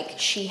 like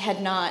she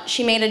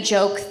made a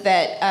joke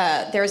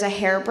that there's a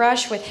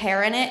hairbrush with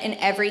hair in it in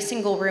every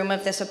single room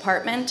of this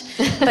apartment,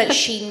 but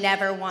she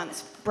never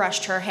once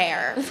brushed her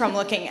hair from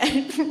looking at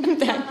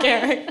that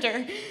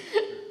character.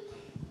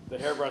 The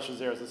hairbrush was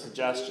there as a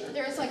suggestion.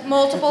 There was like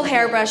multiple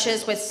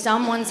hairbrushes with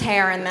someone's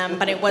hair in them,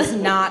 but it was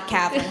not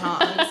Kathryn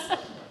Hahn's.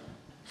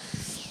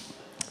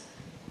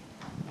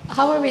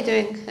 How are we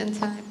doing in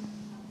time?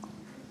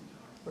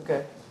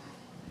 Okay.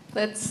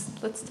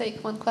 Let's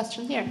take one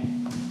question here.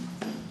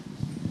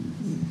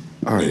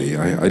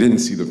 Hi, I didn't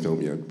see the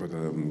film yet, but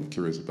I'm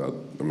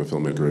a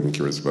filmmaker. I'm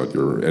curious about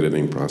your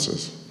editing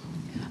process.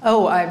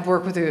 Oh, I've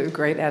worked with a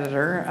great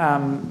editor.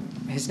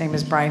 His name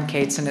is Brian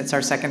Cates, and it's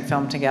our second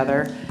film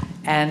together.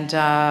 And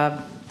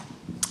I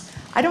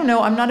don't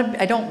know,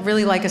 I don't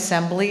really like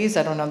assemblies.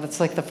 I don't know,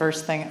 that's like the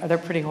first thing. They're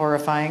pretty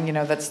horrifying.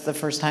 That's the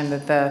first time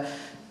that the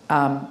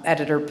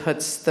editor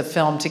puts the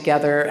film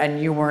together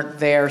and you weren't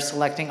there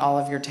selecting all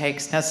of your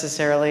takes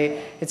necessarily.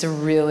 It's a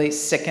really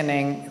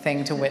sickening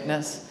thing to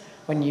witness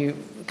when you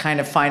kind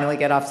of finally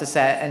get off the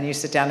set and you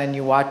sit down and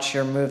you watch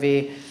your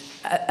movie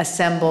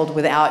assembled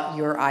without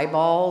your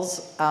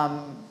eyeballs.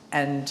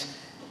 And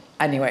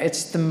anyway,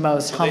 it's the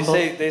most humble.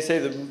 They say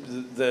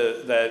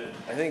that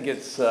I think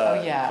it's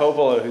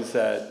Coppola who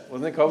said,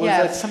 wasn't it Coppola who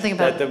said something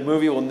about that the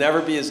movie will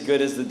never be as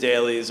good as the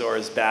dailies or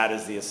as bad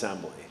as the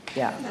assembly.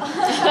 Yeah.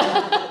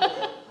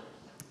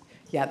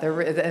 Yeah,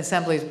 the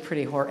assembly is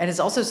pretty horrible. And it's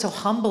also so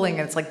humbling.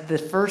 And it's like the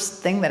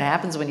first thing that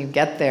happens when you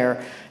get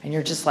there. And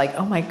you're just like,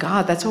 oh my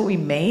God, that's what we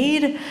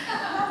made?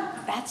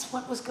 That's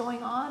what was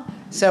going on?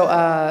 So,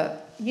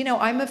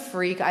 I'm a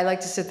freak. I like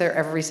to sit there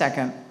every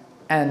second.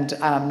 And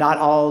not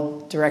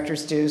all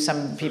directors do.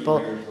 Some people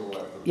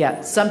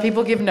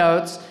give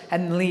notes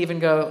and leave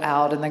and go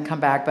out and then come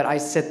back. But I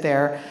sit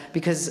there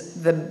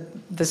because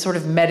the sort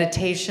of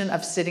meditation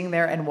of sitting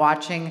there and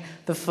watching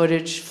the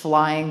footage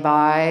flying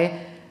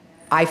by,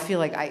 I feel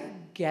like I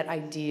get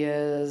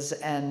ideas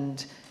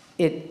and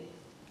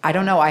I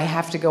don't know, I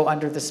have to go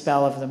under the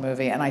spell of the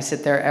movie and I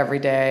sit there every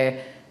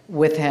day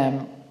with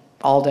him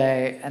all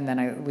day and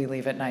then we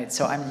leave at night.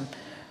 So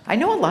I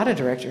know a lot of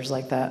directors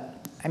like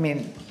that.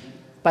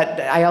 But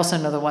I also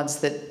know the ones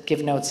that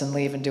give notes and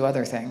leave and do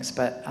other things.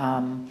 But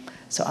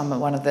so I'm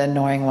one of the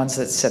annoying ones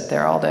that sit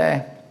there all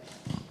day.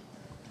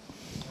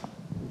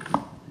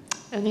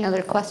 Any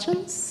other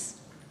questions?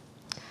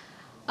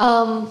 There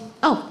you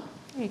go.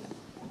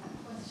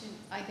 Question,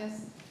 I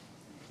guess.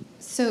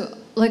 So,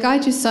 like, I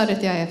just saw it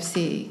at the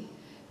IFC.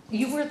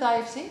 You were at the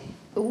IFC?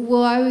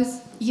 Well, I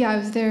was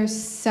there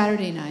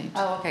Saturday night.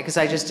 Oh, okay, because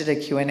I just did a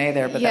Q&A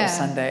there, but that was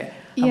Sunday.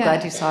 I'm Yeah.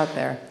 glad you saw it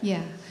there.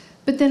 Yeah.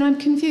 But then I'm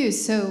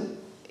confused. So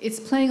it's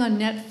playing on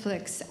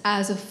Netflix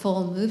as a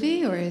full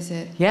movie, or is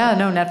it? Yeah,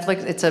 no,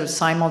 Netflix, it's a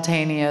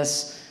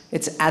simultaneous,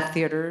 it's at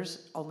theaters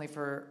only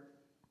for,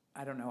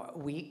 I don't know, a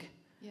week.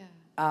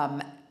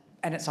 Yeah.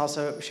 And it's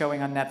also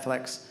showing on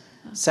Netflix.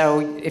 So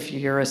if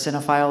you're a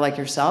cinephile like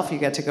yourself, you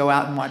get to go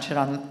out and watch it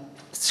on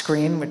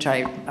screen, which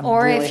I'm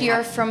Or really if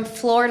you're from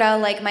Florida,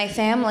 like my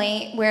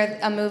family, where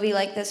a movie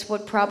like this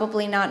would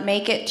probably not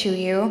make it to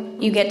you,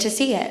 you get to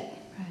see it.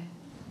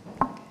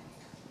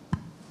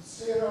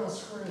 See it on the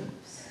screen.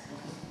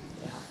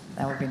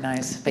 That would be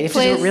nice. But you have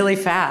to do it really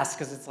fast,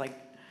 because it's like...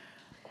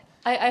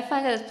 I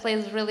find that it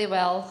plays really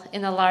well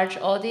in a large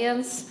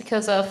audience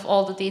because of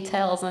all the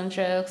details and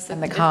jokes.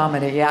 And the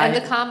comedy, yeah. And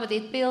the comedy,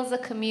 it builds a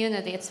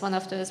community. It's one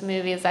of those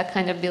movies that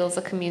kind of builds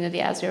a community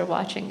as you're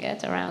watching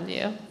it around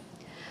you.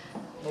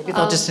 Maybe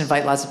they'll just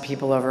invite lots of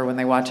people over when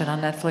they watch it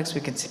on Netflix.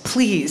 We can see,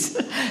 please.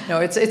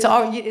 No, it's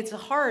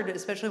hard,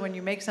 especially when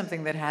you make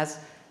something that has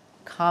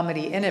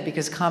comedy in it,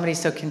 because comedy is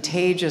so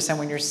contagious, and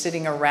when you're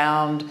sitting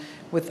around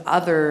with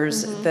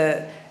others,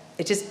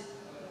 it just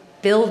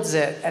builds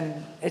it,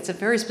 and it's a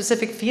very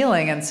specific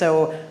feeling. And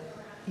so,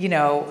 you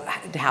know,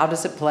 how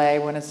does it play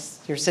when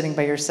you're sitting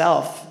by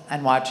yourself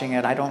and watching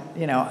it? I don't,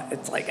 you know,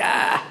 it's like,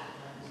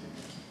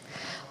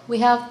 We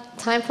have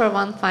time for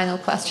one final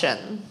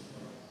question.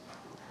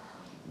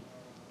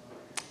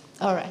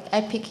 All right,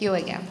 I pick you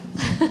again.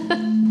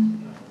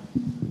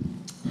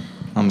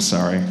 I'm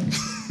sorry.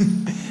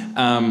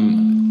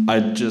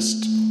 I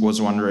just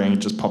was wondering, it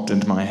just popped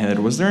into my head,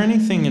 was there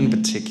anything in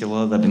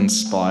particular that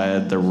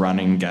inspired the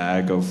running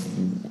gag of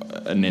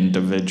an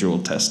individual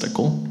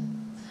testicle?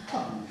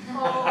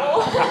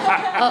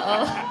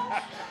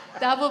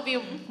 That would be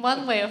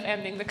one way of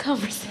ending the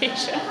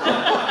conversation.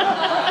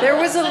 there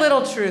was a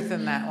little truth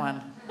in that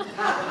one.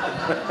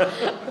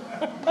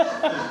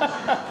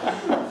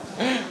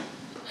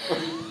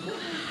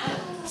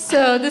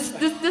 So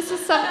this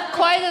is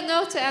quite a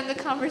note to end the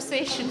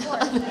conversation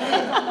on.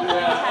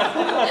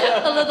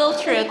 A little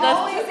truth.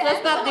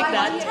 Let's not dig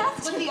that.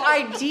 But the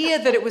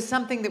idea that it was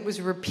something that was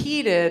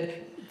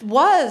repeated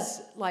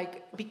was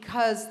like,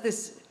 because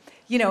this,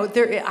 you know,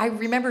 I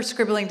remember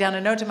scribbling down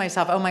a note to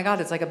myself, oh my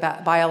God, it's like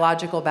a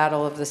biological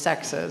battle of the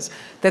sexes,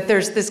 that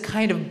there's this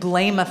kind of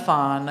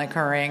blame-a-thon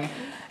occurring.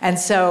 And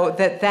so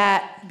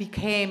that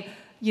became,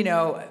 you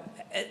know,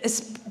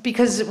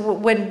 because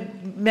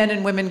when men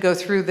and women go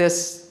through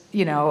this,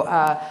 you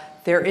know,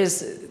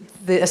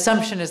 the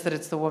assumption is that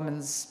it's the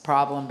woman's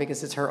problem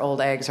because it's her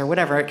old eggs or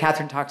whatever.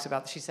 Catherine talks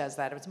about, she says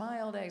that, it's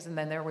my old eggs, and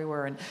then there we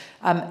were. And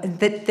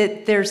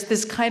that there's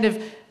this kind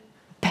of,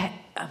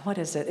 what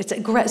is it? It's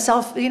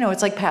you know,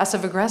 it's like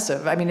passive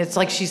aggressive. I mean, it's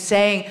like she's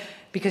saying,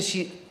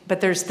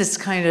 but there's this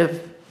kind of,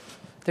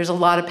 there's a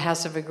lot of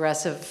passive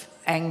aggressive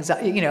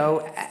anxiety, you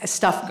know,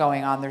 stuff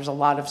going on. There's a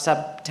lot of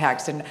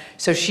subtext. And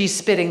so she's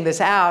spitting this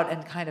out,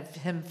 and kind of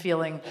him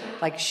feeling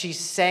like she's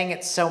saying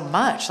it so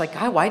much. Like,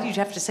 God, why do you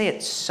have to say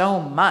it so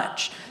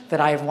much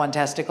that I have one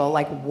testicle?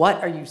 Like, what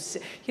are you,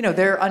 you know,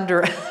 they're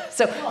under,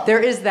 so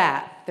there is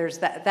that. There's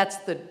that. That's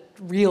the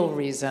real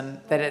reason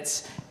that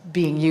it's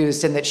being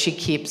used, and that she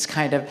keeps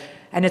kind of,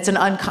 and it's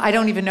I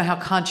don't even know how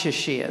conscious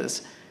she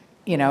is.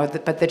 You know,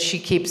 but that she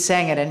keeps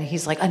saying it, and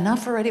he's like,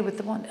 enough already with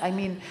the one. I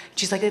mean,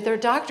 she's like, they're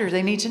doctors,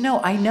 they need to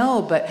know. I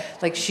know, but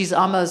like she's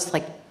almost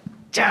like,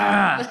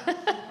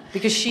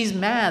 because she's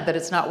mad that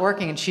it's not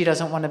working, and she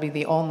doesn't want to be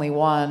the only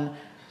one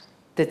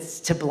that's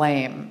to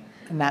blame.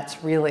 And that's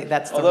the real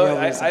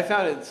reason. I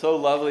found it so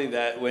lovely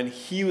that when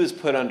he was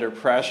put under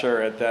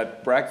pressure at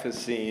that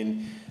breakfast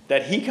scene,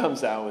 that he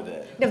comes out with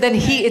it. No, then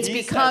it's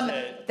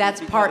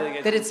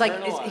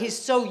like, he's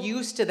so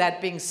used to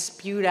that being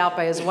spewed out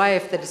by his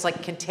wife that it's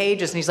like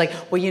contagious. And he's like,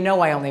 well, you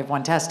know, I only have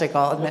one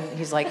testicle. And then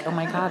he's like, oh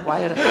my God,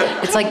 why did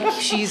it's like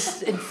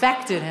she's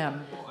infected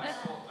him. I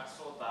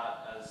saw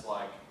that as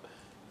like,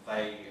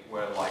 they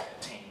were like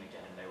a team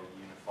again, and they were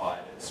unified.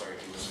 And so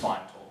he was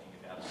fine talking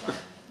about his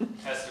own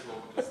testicle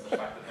because of the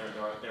fact that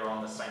they're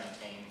on the same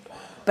team.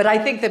 But I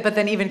think but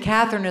then even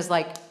Catherine is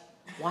like,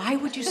 why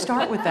would you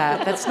start with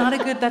that? That's not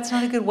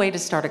a good way to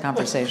start a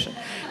conversation.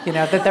 You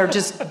know, that they're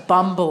just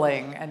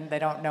bumbling and they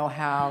don't know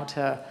how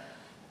to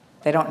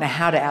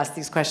ask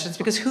these questions,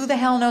 because who the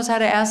hell knows how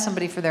to ask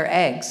somebody for their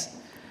eggs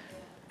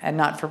and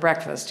not for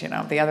breakfast, you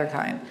know, the other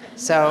kind.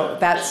 So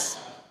that's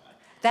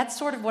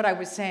sort of what I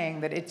was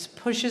saying, that it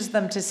pushes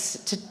them to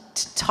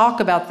talk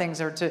about things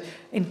or to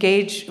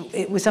engage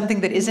with something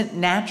that isn't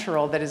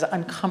natural, that is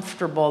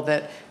uncomfortable,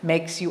 that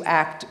makes you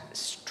act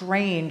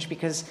strange,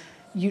 because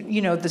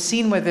you know, the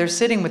scene where they're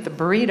sitting with the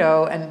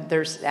burrito and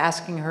they're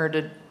asking her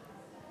to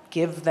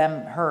give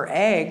them her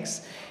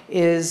eggs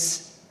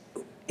is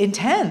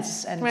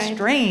intense and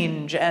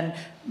strange, and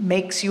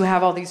makes you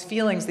have all these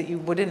feelings that you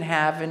wouldn't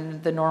have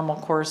in the normal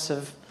course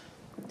of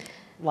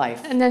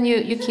life. And then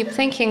you keep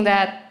thinking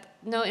that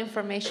no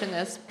information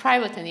is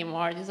private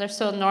anymore. These are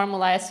so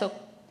normalized, so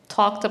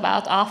talked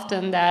about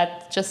often,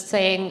 that just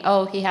saying,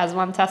 oh, he has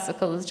one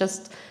testicle is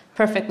just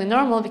perfectly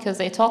normal because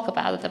they talk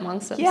about it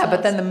amongst themselves. Yeah,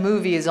 but then the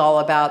movie is all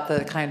about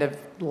the kind of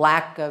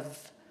lack of,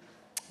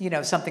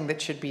 something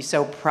that should be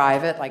so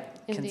private, like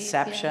Indeed,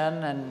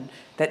 conception, and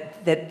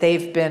that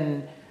they've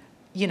been,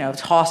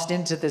 tossed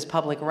into this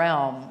public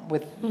realm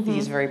with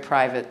these very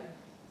private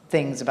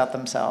things about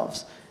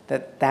themselves.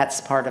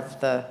 That's part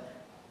of the,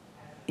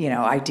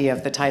 idea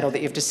of the title, that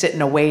you have to sit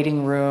in a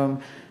waiting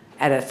room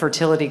at a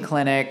fertility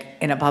clinic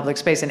in a public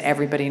space and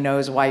everybody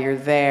knows why you're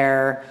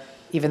there,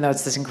 even though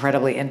it's this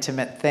incredibly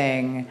intimate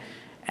thing,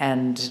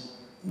 and,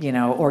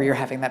 or you're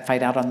having that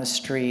fight out on the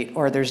street,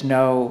 or there's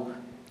no,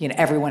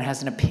 everyone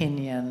has an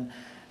opinion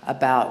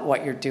about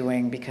what you're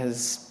doing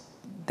because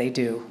they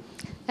do.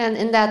 And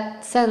in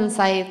that sense,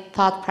 I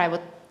thought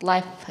Private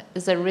Life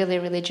is a really,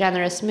 really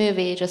generous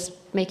movie, just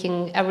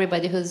making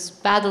everybody who's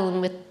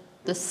battling with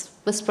this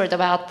whispered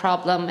about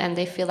problem and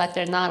they feel like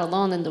they're not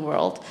alone in the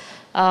world.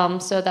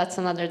 So that's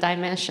another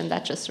dimension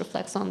that just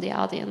reflects on the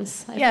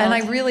audience.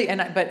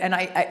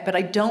 But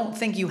I don't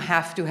think you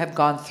have to have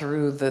gone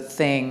through the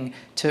thing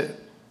to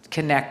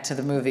connect to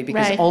the movie,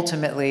 because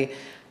ultimately,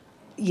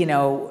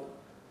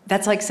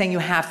 that's like saying you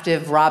have to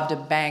have robbed a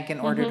bank in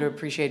order to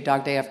appreciate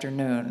Dog Day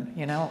Afternoon,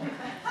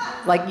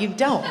 Like, you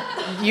don't.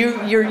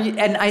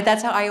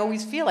 That's how I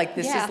always feel like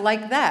this is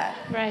like that.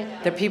 Right.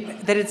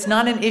 That it's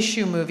not an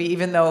issue movie,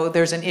 even though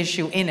there's an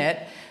issue in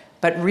it,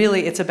 but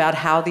really it's about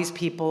how these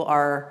people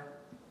are,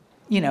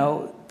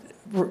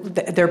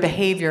 their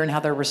behavior and how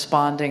they're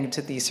responding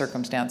to these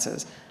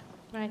circumstances.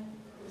 Right.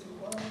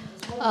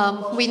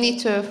 We need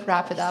to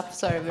wrap it up.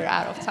 Sorry, we're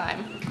out of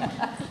time.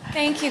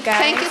 Thank you, guys.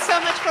 Thank you so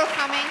much for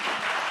coming.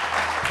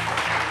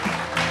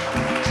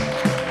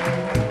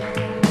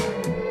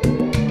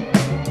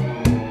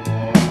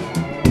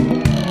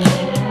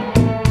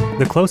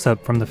 The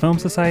Close-Up from the Film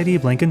Society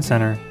of Lincoln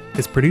Center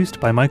is produced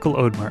by Michael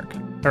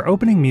Odemark. Our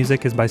opening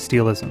music is by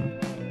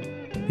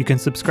Steelism. You can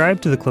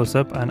subscribe to The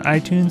Close-Up on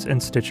iTunes and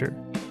Stitcher.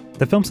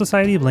 The Film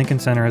Society of Lincoln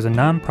Center is a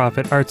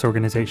non-profit arts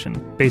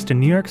organization based in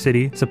New York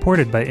City,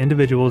 supported by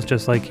individuals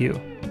just like you.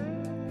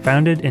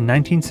 Founded in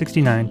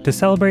 1969 to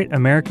celebrate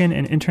American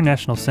and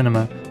international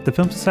cinema, the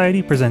Film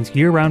Society presents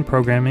year-round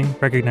programming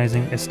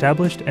recognizing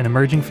established and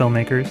emerging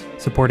filmmakers,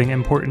 supporting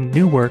important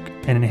new work,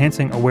 and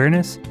enhancing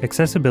awareness,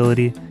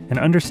 accessibility, and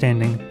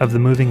understanding of the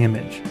moving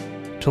image.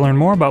 To learn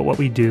more about what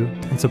we do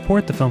and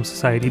support the Film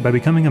Society by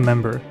becoming a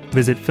member,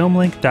 visit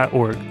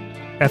filmlink.org,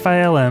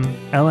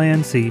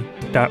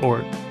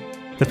 filmlanc.org.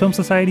 The Film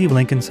Society of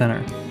Lincoln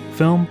Center.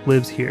 Film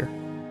lives here.